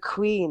 the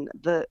queen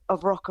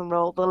of rock and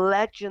roll, the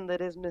legend that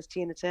is Miss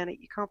Tina Turner,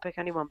 you can't pick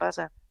anyone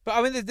better. But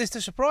I mean, the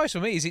surprise for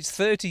me is it's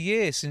 30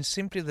 years since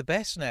Simply the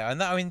Best now, and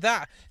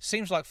that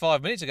seems like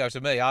 5 minutes ago to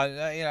me.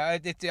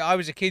 I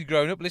was a kid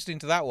growing up listening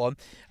to that one,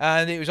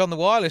 and it was on the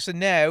wireless, and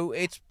now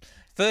it's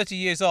 30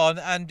 years on,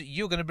 and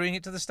you're going to bring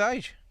it to the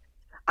stage.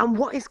 And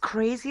what is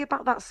crazy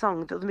about that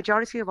song, that the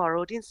majority of our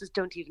audiences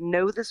don't even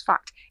know this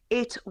fact,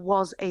 it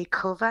was a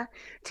cover.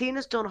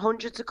 Tina's done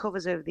hundreds of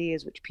covers over the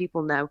years, which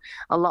people know.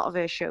 A lot of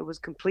her show was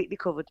completely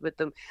covered with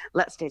them.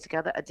 Let's Stay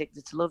Together,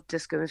 Addicted to Love,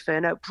 Disco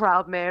Inferno,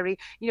 Proud Mary.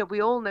 You know,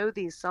 we all know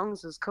these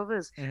songs as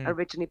covers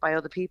originally by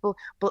other people,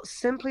 but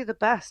Simply the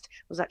Best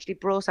was actually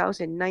brought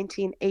out in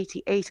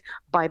 1988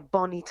 by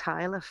Bonnie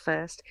Tyler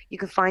first. You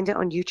can find it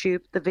on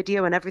YouTube, the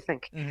video and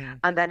everything.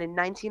 And then in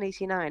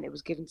 1989, it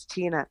was given to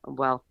Tina, and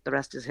well, the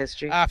rest is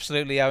history.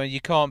 Absolutely. I mean, you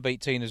can't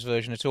beat Tina's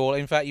version at all.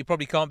 In fact, you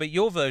probably can't beat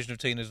your version of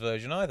Tina's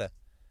version either.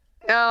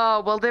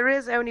 Oh, well, there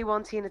is only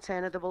one Tina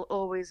Turner. There will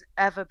always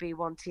ever be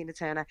one Tina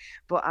Turner.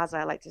 But as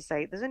I like to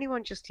say, there's only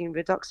one Justine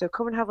Riddoch, so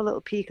come and have a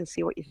little peek and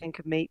see what you think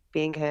of me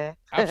being her.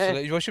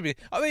 Absolutely. What should be?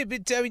 I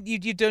mean,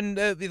 you've done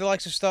the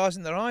likes of Stars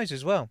in Their Eyes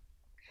as well.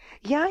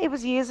 Yeah, it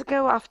was years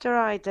ago after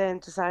I'd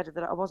decided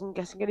that I wasn't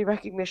getting any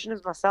recognition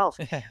of myself.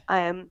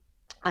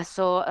 I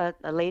saw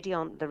a lady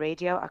on the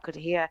radio. I could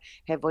hear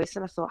her voice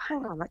and I thought,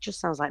 hang on, that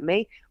just sounds like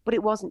me. But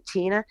it wasn't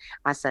Tina.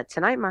 I said,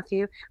 tonight,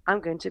 Matthew,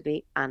 I'm going to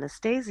be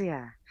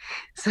Anastasia.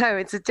 So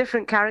it's a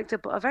different character,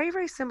 but a very,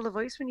 very similar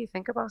voice when you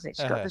think about it.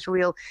 She's got this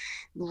real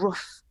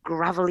rough,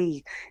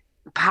 gravelly,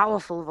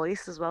 powerful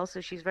voice as well.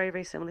 So she's very,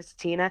 very similar to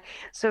Tina.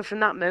 So from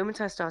that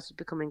moment, I started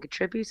becoming a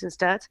tribute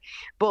instead.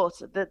 But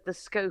the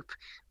scope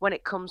when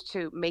it comes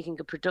to making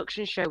a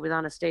production show with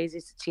Anastasia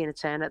to Tina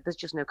Turner, there's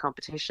just no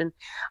competition.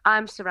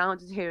 I'm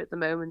surrounded here at the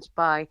moment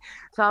by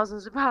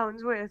thousands of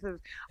pounds worth of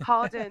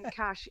hard-earned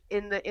cash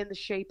in the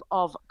shape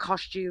of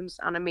costumes.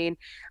 And I mean,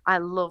 I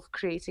love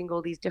creating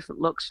all these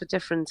different looks for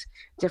different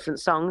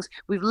songs.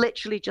 We've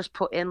literally just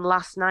put in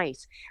last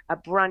night a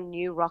brand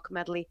new rock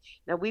medley.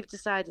 Now we've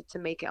decided to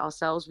make it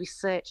ourselves. We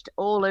searched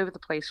all over the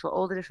place for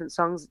all the different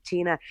songs that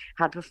Tina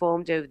had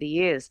performed over the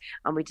years,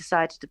 and we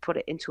decided to put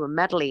it into a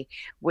medley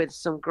with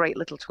some great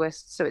little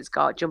twists. So it's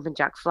got Jumpin'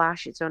 Jack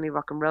Flash, It's Only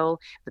Rock and Roll,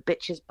 The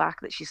Bitches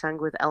Back that she sang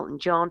with Elton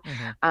John,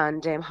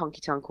 and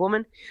Honky Tonk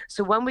Woman.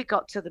 So when we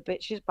got to The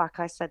Bitches Back,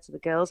 I said to the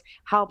girls,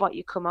 how about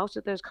you come out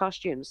of those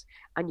costumes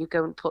and you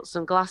go and put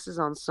some glasses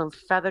on, some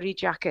feathery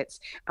jackets,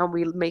 and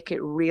we'll make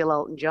it real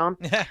Elton John.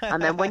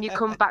 And then when you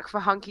come back for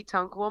Honky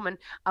Tonk Woman,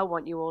 I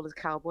want you all as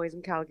cowboys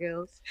and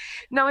cowgirls.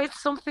 Now,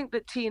 it's something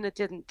that Tina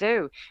didn't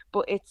do,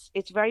 but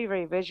it's very,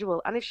 very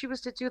visual. And if she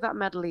was to do that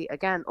medley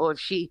again, or if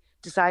she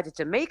decided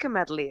to make a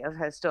medley of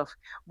her stuff,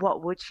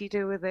 what would she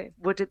do with it?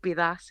 Would it be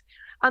that?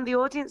 And the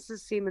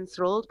audiences seem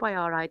enthralled by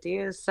our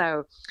ideas.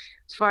 So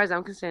as far as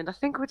I'm concerned, I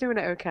think we're doing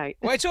it okay.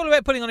 Well, it's all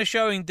about putting on a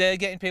show and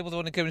getting people to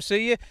want to come and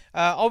see you.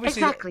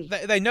 Obviously, exactly.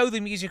 they know the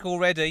music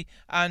already,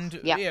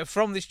 and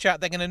from this chat,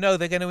 they're going to know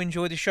they're going to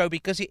enjoy the show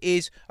because it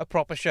is a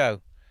proper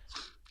show.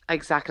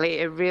 Exactly,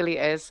 it really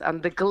is.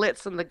 And the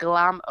glitz and the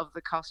glam of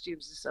the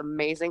costumes is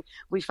amazing.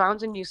 We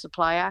found a new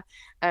supplier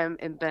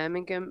in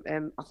Birmingham,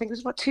 I think it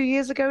was about 2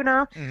 years ago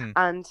now,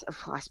 and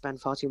I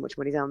spend far too much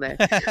money down there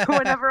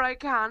whenever I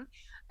can.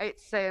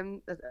 It's a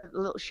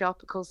little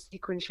shop called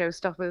Sequin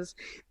Showstoppers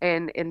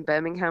in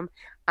Birmingham,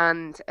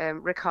 and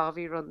Rick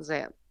Harvey runs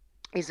it.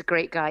 He's a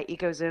great guy. He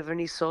goes over and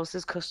he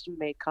sources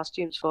custom-made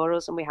costumes for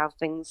us, and we have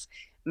things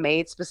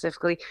made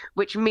specifically,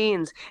 which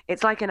means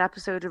it's like an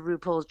episode of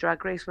RuPaul's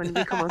Drag Race when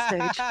we come on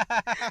stage.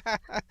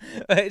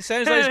 It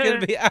sounds like it's going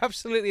to be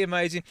absolutely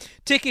amazing.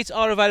 Tickets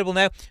are available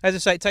now. As I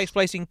say, it takes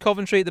place in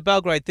Coventry at the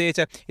Belgrade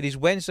Theatre. It is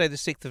Wednesday the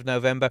 6th of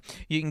November.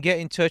 You can get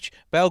in touch.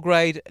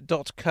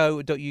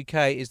 belgrade.co.uk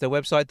is their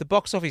website. The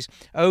box office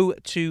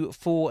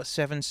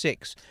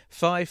 02476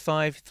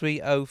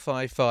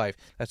 553055.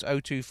 That's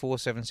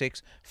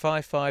 02476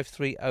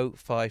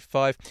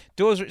 553055.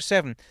 Doors are at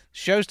 7.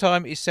 Show's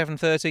time is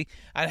 7:30.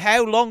 And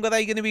how long are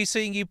they going to be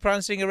seeing you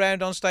prancing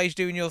around on stage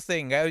doing your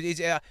thing?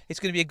 It's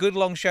going to be a good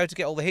long show to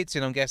get all the hits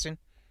in, I'm guessing.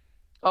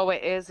 Oh,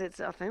 it is. It's,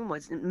 I think,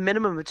 it's a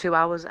minimum of 2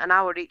 hours, an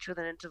hour each with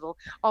an interval.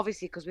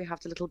 Obviously, because we have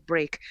a little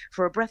break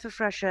for a breath of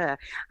fresh air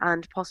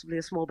and possibly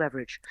a small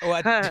beverage. Oh,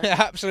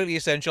 absolutely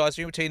essential. I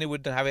assume Tina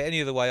wouldn't have it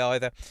any other way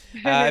either.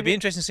 It'd be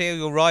interesting to see how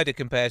your rider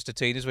compares to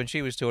Tina's when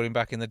she was touring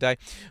back in the day.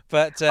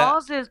 But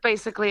ours is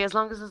basically, as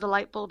long as there's a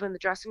light bulb in the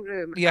dressing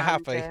room, you're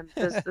happy.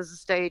 There's a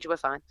stage, we're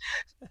fine.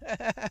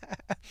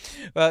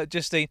 Well,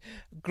 Justine,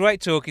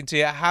 great talking to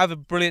you. Have a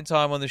brilliant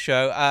time on the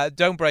show.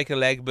 Don't break a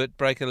leg, but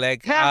break a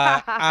leg.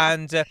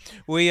 And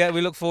we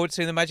look forward to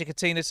seeing the magic of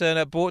Tina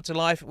Turner brought to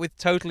life with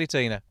Totally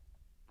Tina.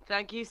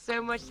 Thank you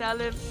so much,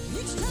 Salim.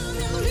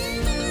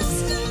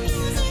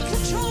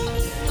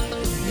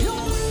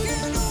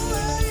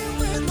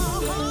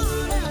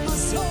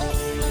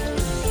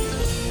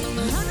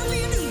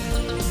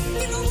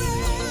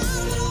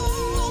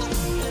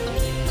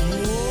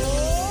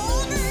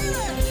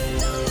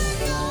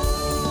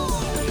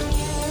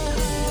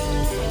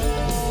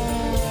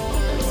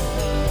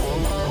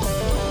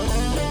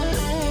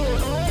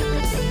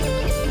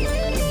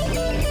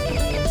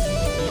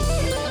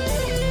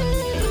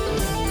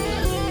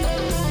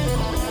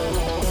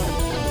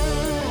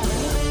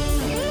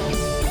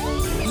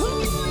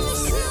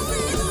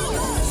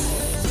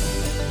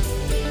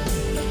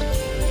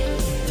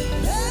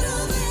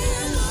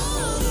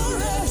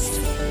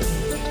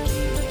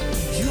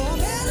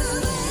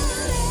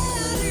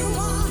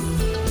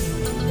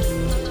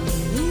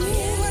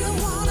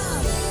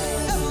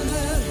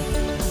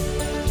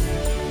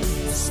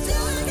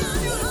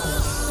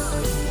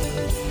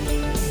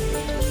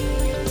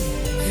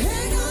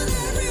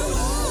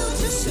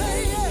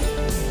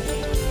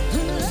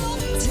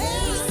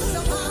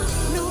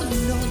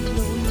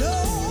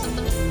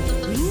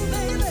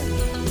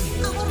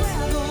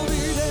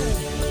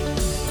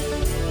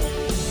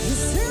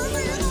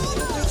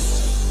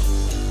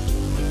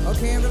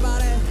 Okay,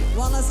 everybody,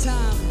 one last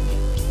time.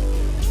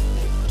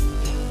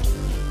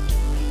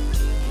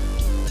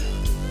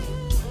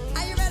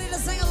 Are you ready to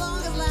sing along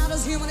as loud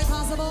as humanly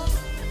possible?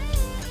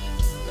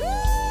 Woo!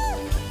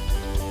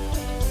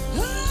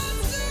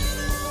 Let's do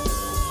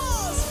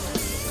this!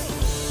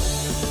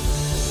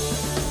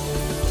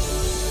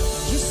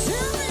 You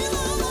send me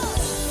the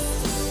love.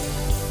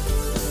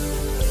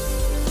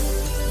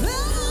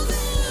 Better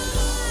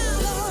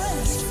than the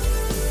rest.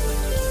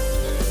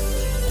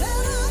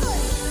 Better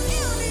than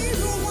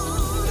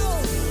anyone.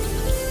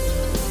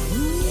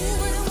 You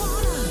really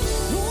wanna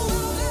move on.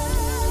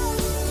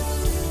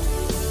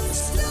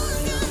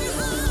 Stuck in your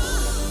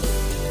heart.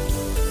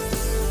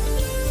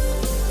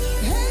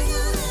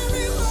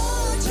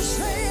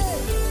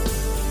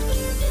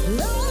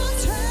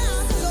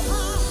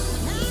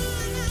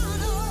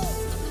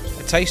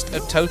 taste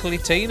of Totally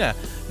Tina.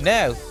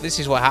 Now, this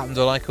is what happens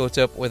when I caught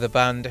up with a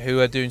band who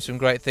are doing some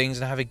great things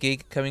and have a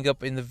gig coming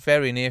up in the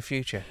very near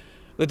future.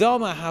 The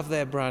Dharma have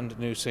their brand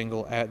new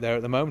single out there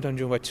at the moment. I'm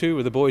joined by two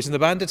of the boys in the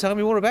band to tell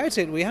me more about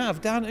it. We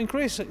have Dan and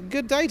Chris.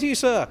 Good day to you,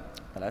 sir.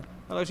 Hello.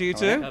 Hello to you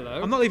too.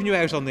 Hello. I'm not leaving you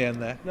out on the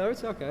end there. No,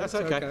 it's okay. That's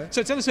okay.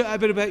 So tell us a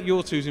bit about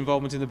your two's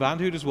involvement in the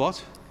band. Who does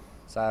what?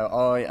 So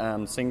I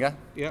am singer,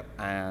 Yep.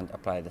 and I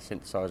play the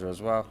synthesizer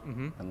as well,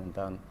 and then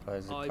Dan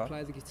plays the I guitar.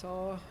 play the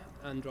guitar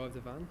and drive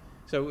the van.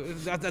 So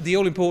the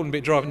all-important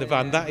bit, driving the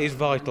van, that is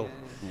vital.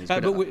 He's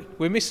But good at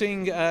we're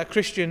missing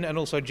Christian and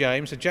also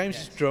James. So James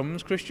is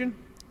drums, Christian.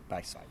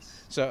 bass.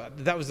 So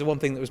that was the one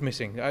thing that was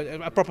missing,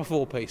 a proper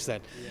four-piece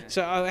then.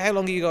 So how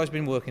long have you guys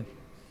been working?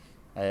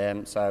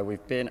 So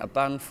we've been a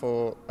band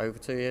for over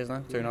 2 years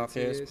now, 2.5 2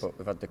 years, years. but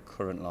we've had the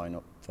current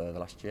lineup for the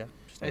last year.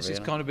 It's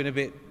kind of been a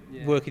bit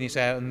Yeah. working it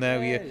out, and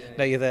now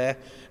you're there.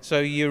 So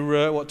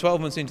you're 12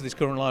 months into this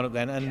current lineup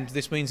then, and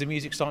this means the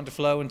music's starting to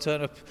flow and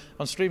turn up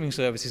on streaming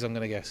services, I'm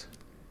going to guess.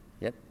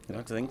 Yep, you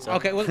like to think so.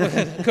 Okay, well,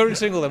 current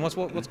single then.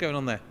 What's going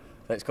on there?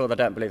 So it's called I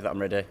Don't Believe That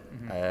I'm Ready.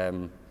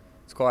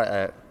 It's quite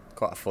a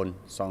fun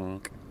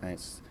song, and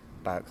it's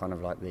about kind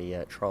of like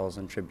the trials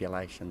and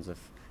tribulations of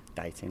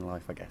dating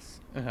life, I guess.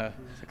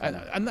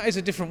 And that is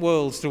a different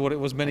world to what it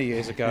was many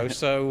years ago.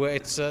 So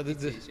it's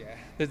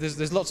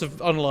there's lots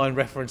of online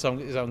reference I'm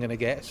going to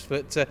get.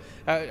 But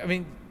I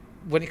mean,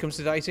 when it comes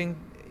to dating,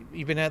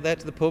 you've been out there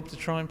to the pub to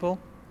try and pull?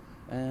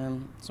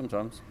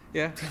 Sometimes.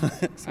 Yeah.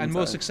 And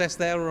more success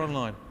there or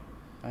online?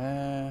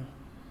 I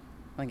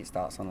think it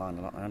starts online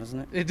a lot now, doesn't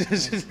it? It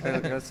does.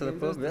 Goes to the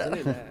pub, Doesn't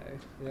it yeah.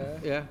 now?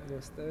 Yeah.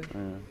 Must do.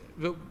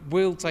 But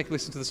we'll take a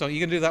listen to the song. You're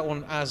going to do that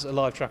one as a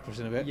live track for us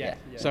in a bit. Yeah.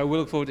 So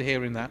we'll look forward to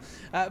hearing that.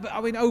 But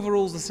I mean,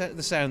 overall, the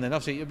sound then,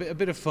 obviously a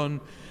bit of fun.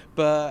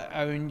 But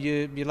I mean,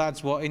 your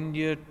lads, what, in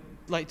your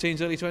late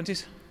teens, early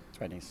 20s?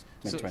 20s,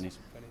 mid-20s.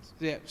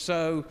 Yeah.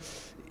 So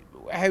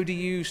how do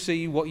you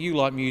see what you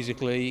like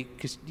musically?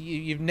 Because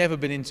you've never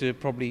been into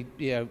probably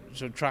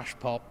sort of trash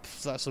pop,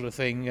 that sort of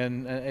thing.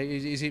 And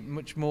is it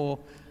much more?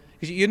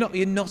 Because you're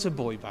not a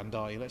boy band,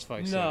 are you? Let's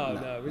face it.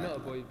 No, we're not a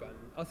boy band.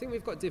 I think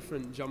we've got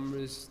different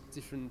genres,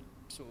 different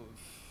sort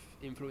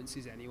of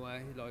influences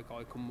anyway. Like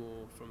I come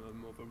more from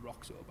more of a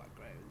rock sort of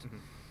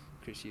background.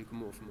 Chris, you come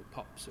more from a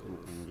pop sort of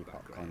Indie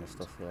pop background. kind of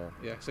stuff, yeah.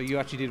 Yeah. So you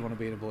actually did want to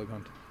be in a boy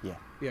band. Yeah.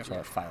 So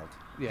it failed.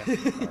 Yeah.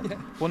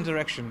 One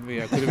Direction,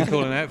 could have been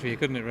calling out for you,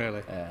 couldn't it?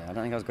 Really. I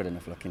don't think I was good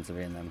enough looking to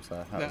be in them,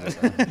 so that was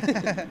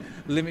it.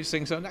 Limits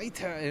things. So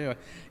anyway,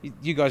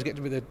 you guys get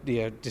to be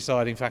the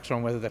deciding factor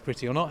on whether they're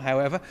pretty or not.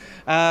 However,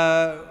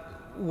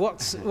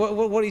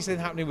 what is then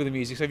happening with the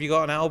music? So have you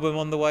got an album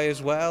on the way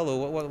as well,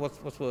 or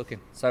what's working?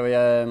 So we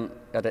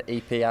had an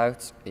EP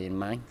out in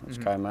May,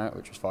 which came out,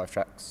 which was 5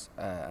 tracks,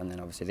 and then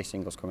obviously this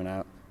single's coming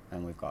out,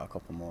 and we've got a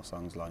couple more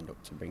songs lined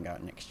up to bring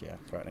out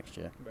throughout next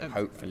year.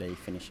 Hopefully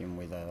finishing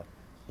with a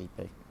EP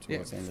towards the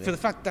end of the For year. the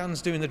fact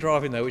Dan's doing the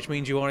driving though, which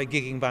means you are a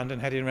gigging band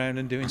and heading around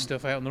and doing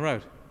stuff out on the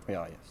road. We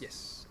are, yes.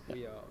 Yes,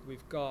 we are.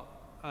 We've got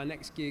our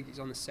next gig is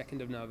on the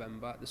 2nd of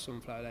November at the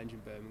Sunflower Lounge in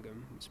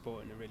Birmingham,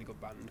 supporting a really good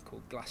band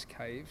called Glass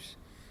Caves.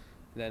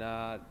 Then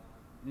our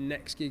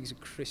next gig is a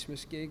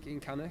Christmas gig in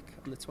Cannock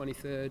on the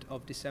 23rd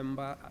of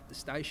December at the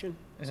station.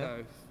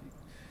 So,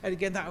 And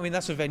again,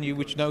 that's a venue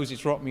which knows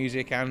its rock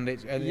music and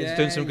it's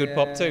done some good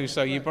pop too.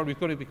 So you've probably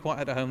got to be quite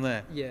at home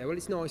there. yeah, well,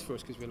 it's nice for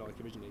us because we're like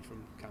originally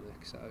from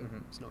Cannock, so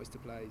it's nice to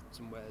play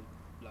somewhere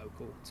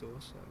local to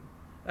us. So.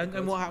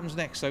 And what happens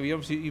next? So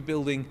you're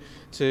building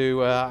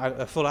to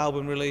a full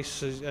album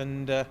release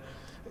and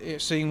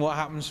seeing what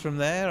happens from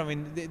there. I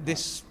mean,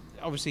 this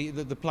obviously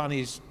the plan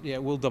is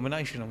world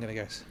domination. I'm going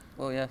to guess.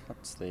 Well, yeah,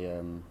 that's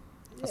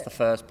the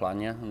first plan,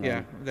 yeah.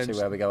 And then see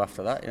where we go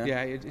after that, yeah.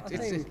 Yeah, I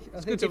think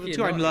it's good if to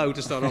you're aim not- low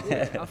to start off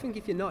with. I think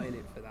if you're not in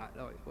it for that,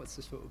 like, what's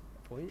the sort of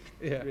point?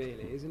 Yeah.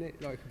 Really, isn't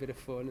it? Like a bit of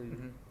fun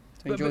and.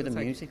 To enjoy but the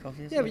take- music,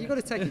 obviously. Yeah, but you've got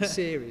to take it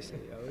seriously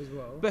as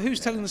well. But who's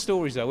telling the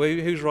stories though?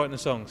 Who's writing the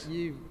songs?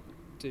 You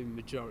do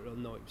majority or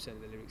 90%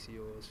 of the lyrics are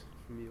yours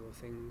from your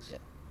things. Yeah,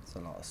 it's a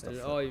lot of stuff.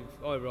 And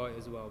I write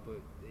as well, but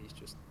he's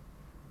just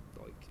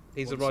like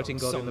He's one the writing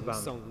song, god in the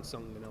band.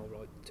 Song, and I'll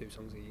write 2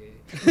 songs a year.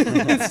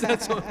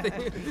 That's sort of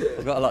thing.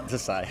 I've got a lot to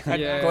say.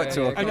 Yeah, Quite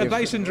talkative. And the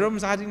bass and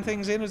drums adding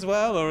things in as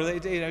well, or are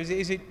they,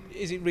 is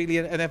it really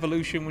an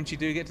evolution once you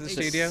do get to the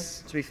studio?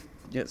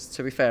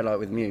 To be fair, like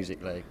with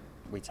music, like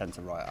we tend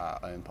to write our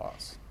own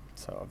parts.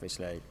 So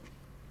obviously,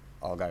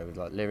 I'll go with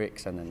like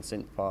lyrics and then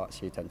synth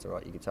parts. You tend to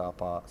write your guitar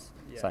parts.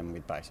 Yeah. Same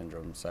with bass and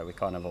drums. So we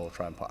kind of all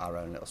try and put our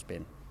own little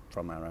spin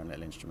from our own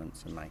little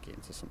instruments and make it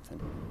into something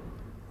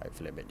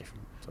hopefully a bit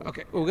different. So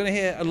Okay, well, we're going to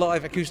hear a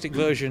live acoustic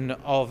version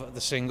of the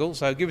single.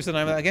 So give us the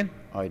name of that again.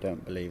 I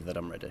Don't Believe That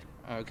I'm Ready.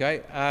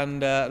 Okay,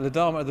 and the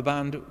Dharma of the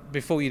band.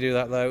 Before you do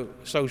that though,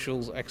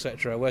 socials,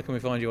 etc. Where can we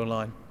find you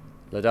online?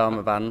 La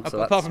Dharma Band. So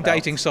Apart that's from spelled-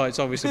 dating sites,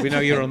 obviously, we know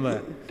you're on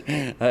there.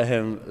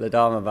 La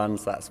Dharma Band,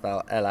 so that's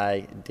spelled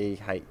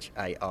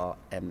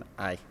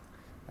Ladharma.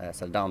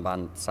 So La Dharma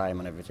Band, same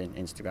on everything: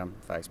 Instagram,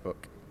 Facebook,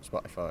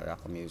 Spotify,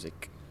 Apple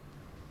Music.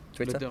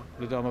 Twitter.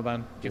 The Dharma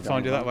Band. You The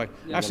find you Dharma that way.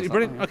 Band. Yeah, Absolutely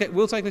brilliant. Okay,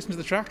 we'll take a listen to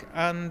the track,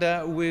 and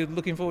we're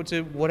looking forward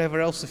to whatever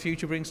else the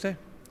future brings too.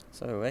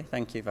 So,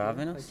 thank you for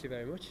having us. Thank you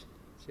very much.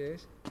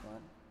 Cheers. 1,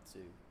 2,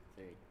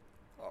 3,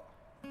 4.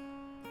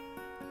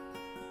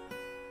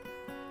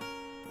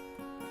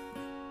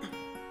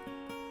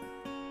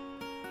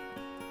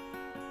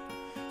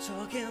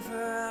 Talking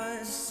for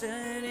hours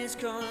and it's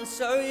gone,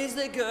 so is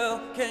the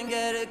girl. Can't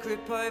get a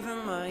grip over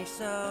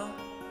myself.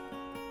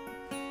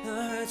 The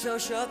hurt'll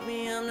shock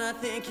me, I'm not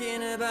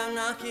thinking about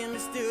knocking,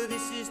 but still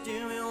this is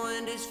doing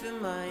wonders for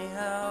my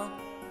health.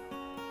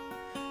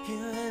 You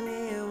let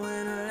me in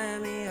when I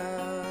let me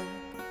out.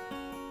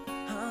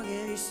 I'll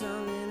give you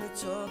something to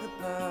talk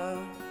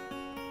about.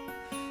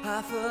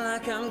 I feel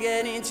like I'm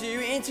getting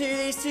too into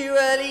this too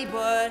early,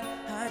 but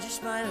I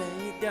just might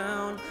lay it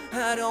down.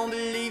 I don't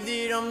believe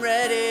that I'm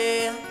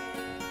ready.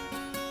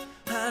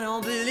 I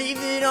don't believe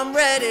that I'm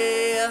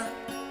ready.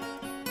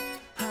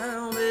 I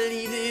don't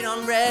believe that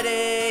I'm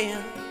ready.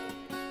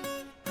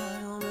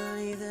 I don't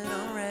believe that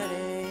I'm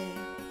ready.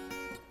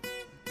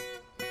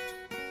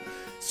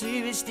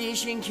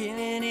 Superstition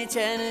killing it,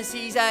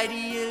 tendencies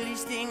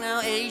idealistic.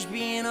 Now age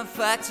being a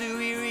factor,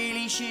 we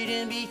really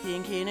shouldn't be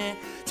thinking it.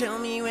 Tell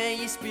me where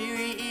your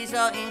spirit is,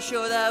 I'll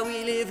ensure that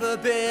we live a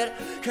bit.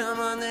 Come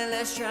on then,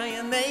 let's try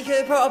and make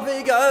a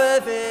proper go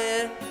of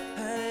it.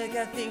 Look,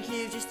 I think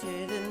you've just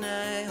hit the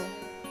nail.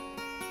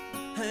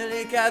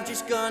 Look, I've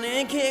just gone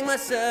and kicked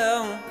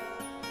myself.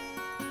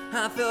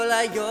 I feel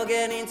like you're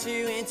getting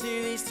too into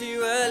this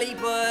too early,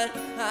 but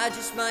I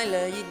just might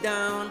lay you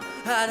down.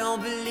 I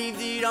don't believe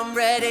that I'm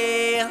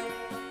ready.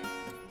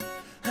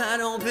 I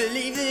don't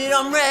believe that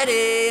I'm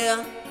ready.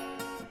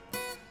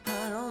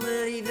 I don't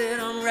believe that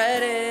I'm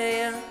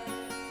ready.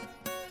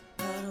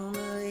 I don't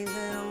believe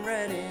that I'm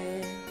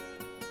ready.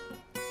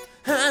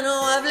 I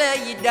know I've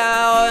let you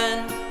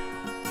down.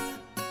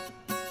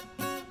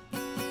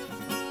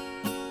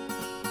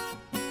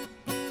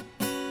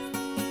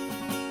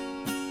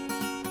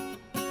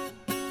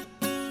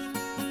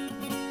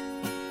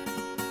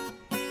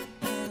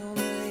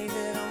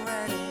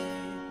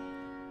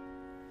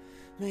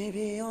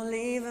 Maybe you'll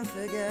leave and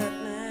forget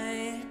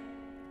me.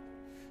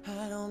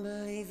 I don't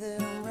believe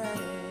that I'm ready.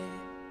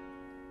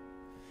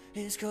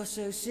 It's got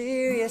so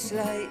serious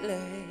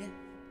lately.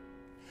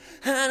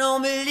 I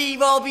don't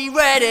believe I'll be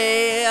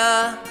ready.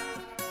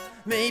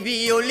 Maybe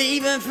you'll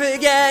leave and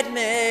forget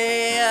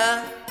me.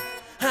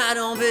 I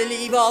don't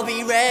believe I'll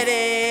be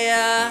ready.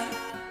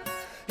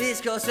 It's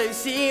got so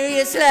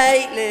serious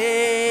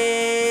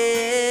lately.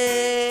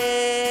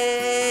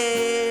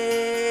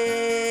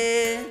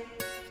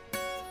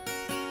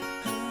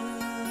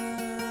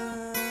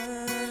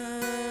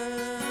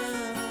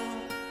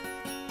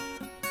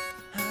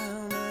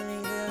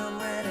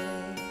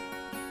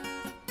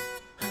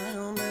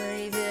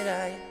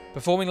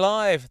 Performing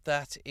live,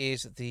 that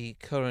is the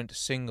current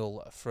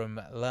single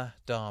from La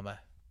Dharma.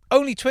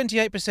 Only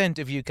 28%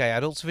 of UK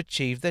adults have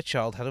achieved their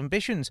childhood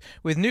ambitions,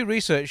 with new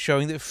research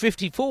showing that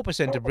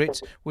 54% of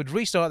Brits would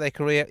restart their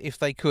career if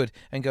they could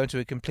and go into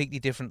a completely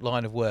different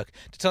line of work.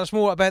 To tell us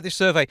more about this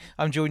survey,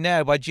 I'm joined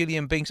now by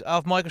Gillian Binks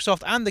of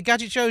Microsoft and the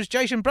Gadget Show's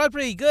Jason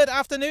Bradbury. Good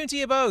afternoon to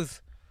you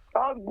both.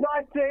 Oh,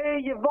 nice to hear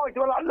your voice.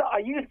 Well, look, I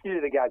used to do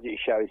the Gadget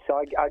Show,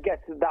 so I guess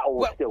that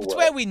all still works. It's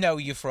where we know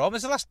you from.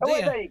 It's the last. Oh,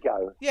 well, there you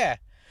go. Yeah.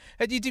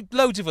 And you do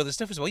loads of other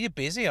stuff as well. You're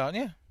busy, aren't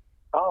you?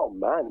 Oh,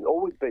 man,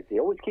 always busy,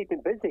 always keeping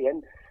busy.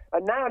 And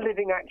now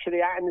living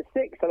actually out in the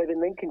sticks. I live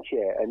in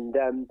Lincolnshire,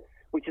 and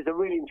which is a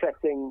really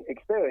interesting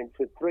experience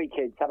with 3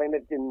 kids, having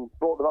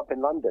brought them up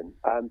in London.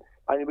 I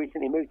only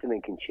recently moved to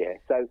Lincolnshire.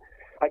 So,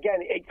 again,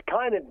 it's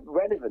kind of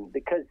relevant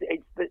because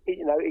it's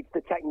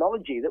the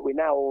technology that we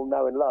now all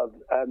know and love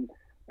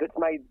that's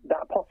made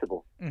that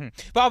possible. Mm-hmm.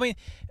 But, I mean,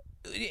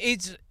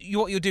 is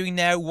what you're doing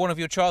now one of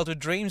your childhood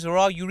dreams, or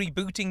are you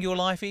rebooting your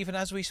life even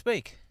as we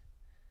speak?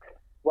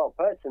 Well,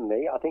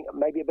 personally, I think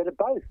maybe a bit of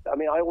both. I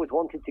mean, I always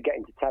wanted to get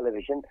into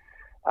television.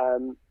 I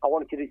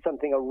wanted to do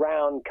something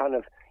around kind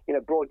of,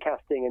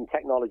 broadcasting and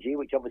technology,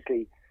 which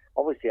obviously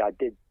I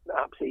did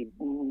absolutely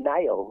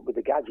nail with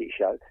the Gadget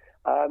Show.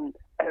 And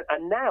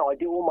now I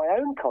do all my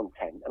own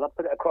content, and I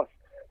put it across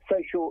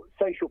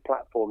social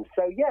platforms.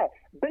 So, yeah,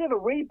 a bit of a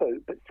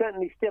reboot, but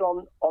certainly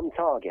still on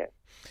target.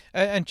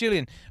 And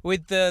Gillian,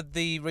 with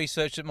the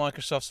research that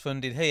Microsoft's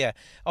funded here,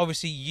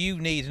 obviously you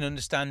need an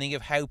understanding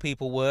of how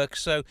people work,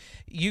 so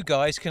you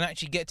guys can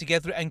actually get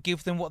together and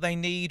give them what they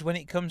need when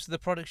it comes to the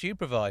products you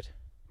provide.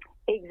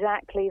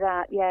 Exactly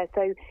that, yeah.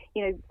 So,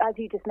 as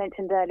you just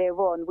mentioned earlier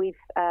on, we've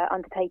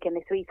undertaken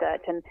this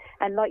research,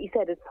 and like you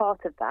said, as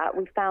part of that,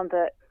 we found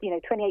that,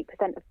 28%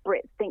 of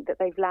Brits think that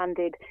they've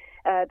landed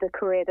the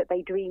career that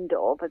they dreamed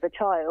of as a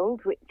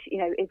child, which,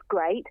 is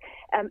great.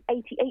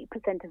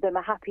 88% of them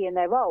are happy in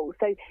their role.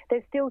 So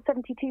there's still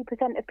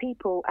 72% of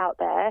people out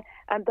there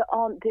that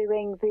aren't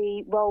doing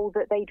the role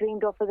that they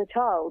dreamed of as a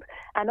child.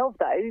 And of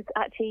those,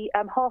 actually,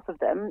 half of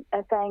them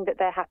are saying that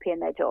they're happy in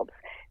their jobs.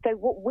 So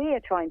what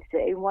we're trying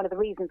to do, one of the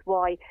reasons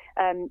why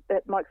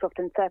at Microsoft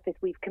and Surface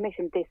we've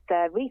commissioned this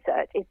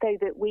research, is so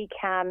that we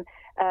can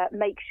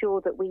make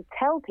sure that we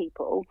tell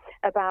people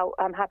about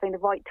having the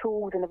right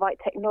tools and the right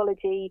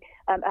technology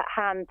at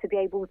hand to be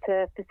able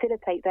to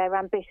facilitate their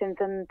ambitions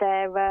and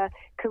their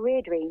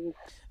career dreams.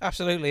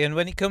 Absolutely. And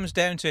when it comes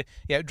down to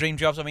dream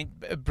jobs, I mean,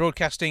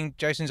 broadcasting,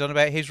 Jason's on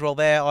about his role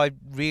there. I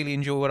really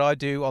enjoy what I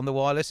do on the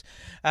wireless.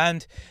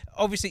 And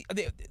obviously,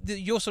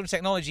 your sort of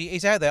technology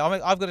is out there. I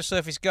mean, I've got a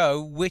Surface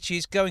Go, which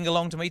is going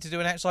along to me to do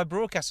an outside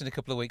broadcast in a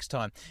couple of weeks'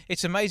 time.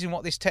 It's amazing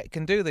what this tech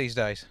can do these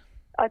days.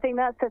 I think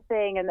that's the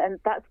thing, and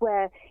that's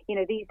where,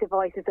 these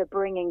devices are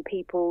bringing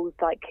people's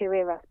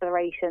career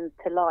aspirations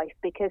to life,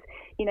 because,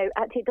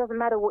 actually it doesn't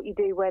matter what you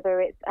do, whether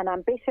it's an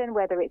ambition,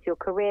 whether it's your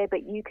career,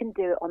 but you can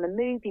do it on the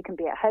move, you can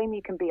be at home,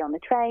 you can be on the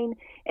train,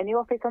 in the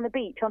office, on the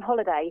beach, on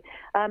holiday,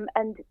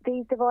 and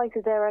these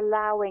devices are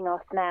allowing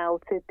us now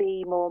to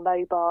be more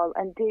mobile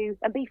and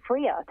be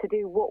freer to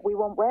do what we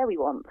want, where we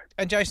want.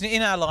 And Jason,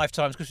 in our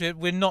lifetimes, because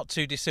we're not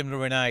too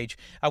dissimilar in age,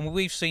 and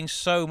we've seen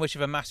so much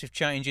of a massive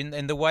change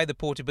in the way the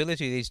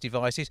portability of these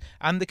devices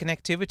and the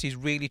connectivity has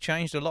really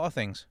changed a lot of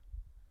things.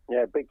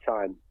 Yeah, big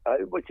time.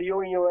 So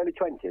you're in your early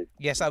 20s?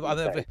 Yes.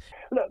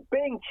 Look,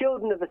 being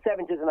children of the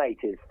 70s and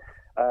 80s,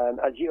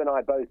 as you and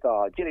I both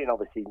are, Gillian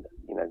obviously,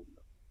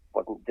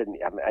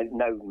 didn't have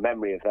no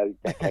memory of those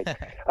decades.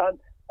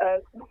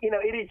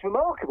 It is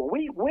remarkable.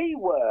 We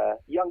were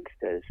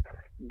youngsters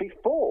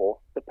before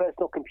the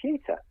personal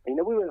computer.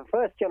 We were the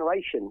first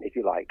generation, if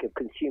you like, of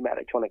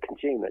electronic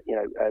consumer,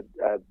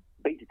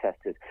 beta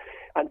testers.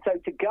 And so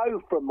to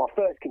go from my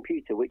first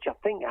computer, which I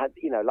think had,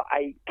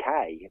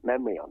 8K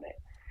memory on it,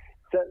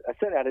 so I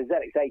certainly had a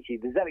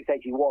ZX80. The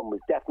ZX81 was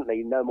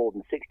definitely no more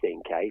than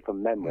 16K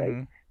from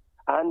memory.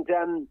 Mm-hmm.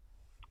 And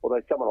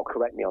although someone will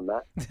correct me on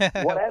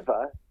that,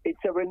 whatever, it's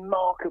a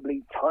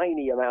remarkably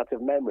tiny amount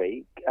of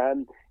memory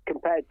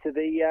compared to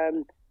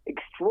the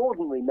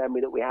extraordinary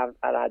memory that we have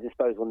at our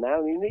disposal now.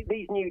 I mean,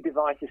 these new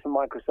devices from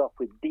Microsoft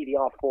with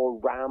DDR4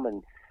 RAM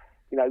and,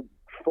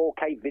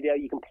 4K video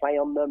you can play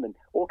on them, and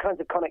all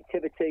kinds of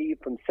connectivity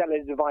from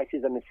cellular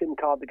devices and the SIM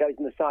card that goes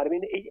on the side. I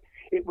mean,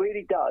 it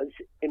really does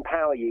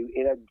empower you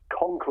in a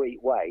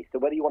concrete way. So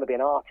whether you want to be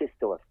an artist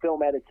or a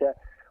film editor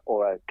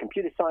or a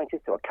computer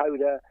scientist or a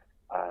coder,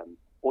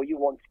 or you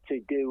want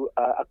to do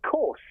a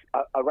course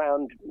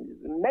around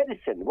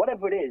medicine,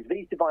 whatever it is,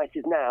 these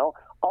devices now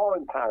are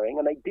empowering,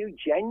 and they do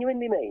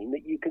genuinely mean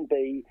that you can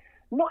be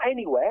not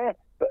anywhere,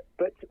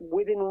 but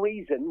within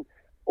reason,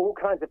 all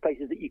kinds of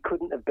places that you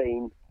couldn't have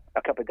been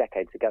a couple of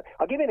decades ago.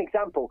 I'll give you an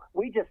example.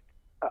 We just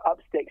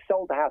upsticks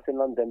sold the house in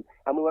London,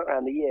 and we went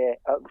around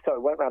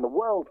the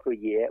world for a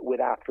year with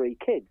our 3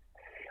 kids.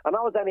 And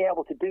I was only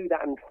able to do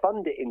that and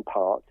fund it in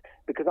part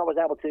because I was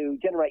able to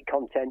generate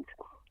content,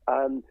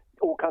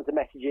 all kinds of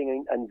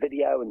messaging and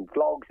video and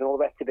vlogs and all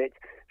the rest of it,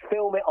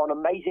 film it on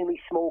amazingly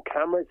small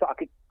cameras that I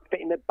could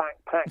fit in the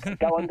backpack,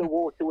 go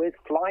underwater with,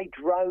 fly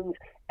drones,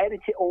 edit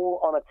it all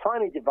on a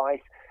tiny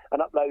device,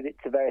 and upload it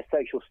to various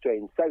social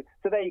streams. So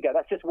there you go.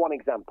 That's just one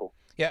example.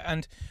 Yeah,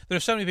 and there are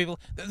so many people,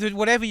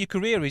 whatever your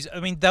career is, I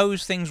mean,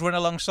 those things run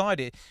alongside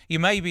it. You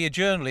may be a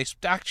journalist,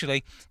 but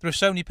actually, there are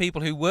so many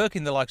people who work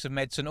in the likes of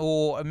medicine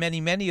or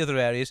many, many other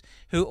areas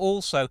who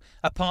also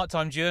are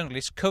part-time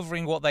journalists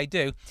covering what they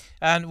do,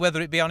 and whether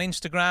it be on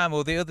Instagram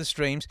or the other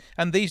streams,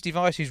 and these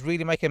devices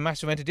really make a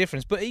massive amount of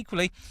difference. But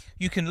equally,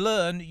 you can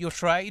learn your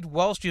trade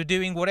whilst you're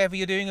doing whatever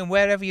you're doing and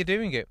wherever you're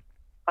doing it.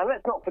 And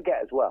let's not forget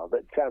as well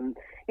that,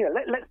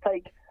 let's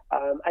take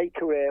a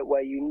career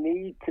where you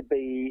need to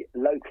be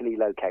locally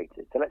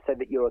located. So let's say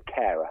that you're a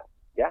carer,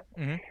 yeah?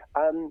 Mm-hmm.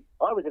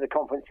 I was at a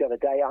conference the other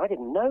day. I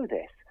didn't know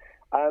this.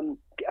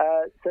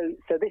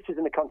 So this was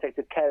in the context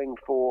of caring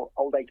for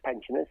old age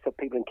pensioners, so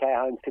people in care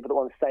homes, people that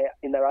want to stay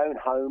in their own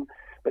home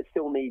but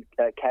still need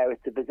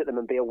carers to visit them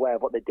and be aware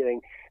of what they're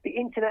doing. The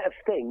Internet of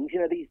Things,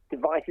 these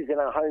devices in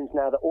our homes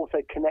now that also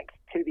connect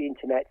to the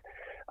Internet,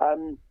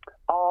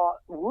 are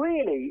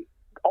really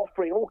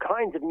offering all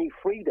kinds of new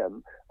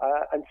freedom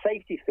and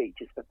safety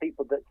features for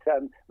people that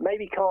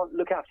maybe can't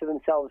look after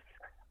themselves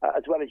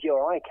as well as you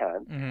or I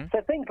can. Mm-hmm.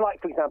 So things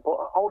like, for example,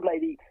 an old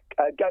lady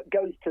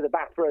goes to the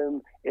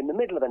bathroom in the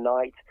middle of the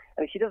night,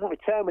 and if she doesn't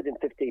return within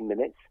 15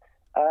 minutes,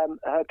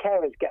 her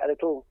carers get a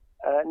little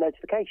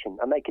notification,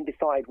 and they can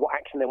decide what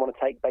action they want to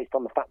take based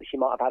on the fact that she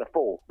might have had a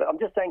fall. But I'm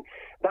just saying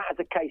that as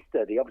a case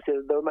study. Obviously,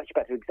 there are much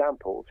better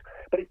examples,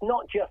 but it's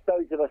not just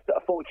those of us that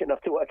are fortunate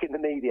enough to work in the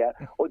media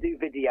or do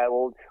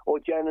video or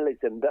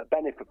journalism that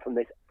benefit from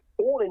this.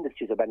 all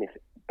industries are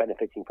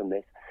benefiting from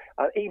this,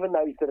 even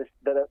those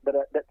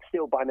that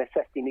still by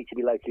necessity need to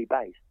be locally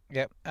based.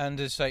 Yep, and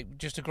as I say,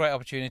 just a great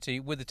opportunity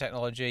with the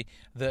technology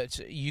that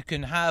you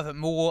can have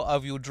more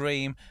of your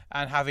dream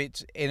and have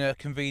it in a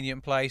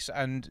convenient place,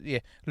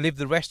 and live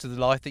the rest of the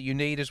life that you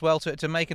need as well to make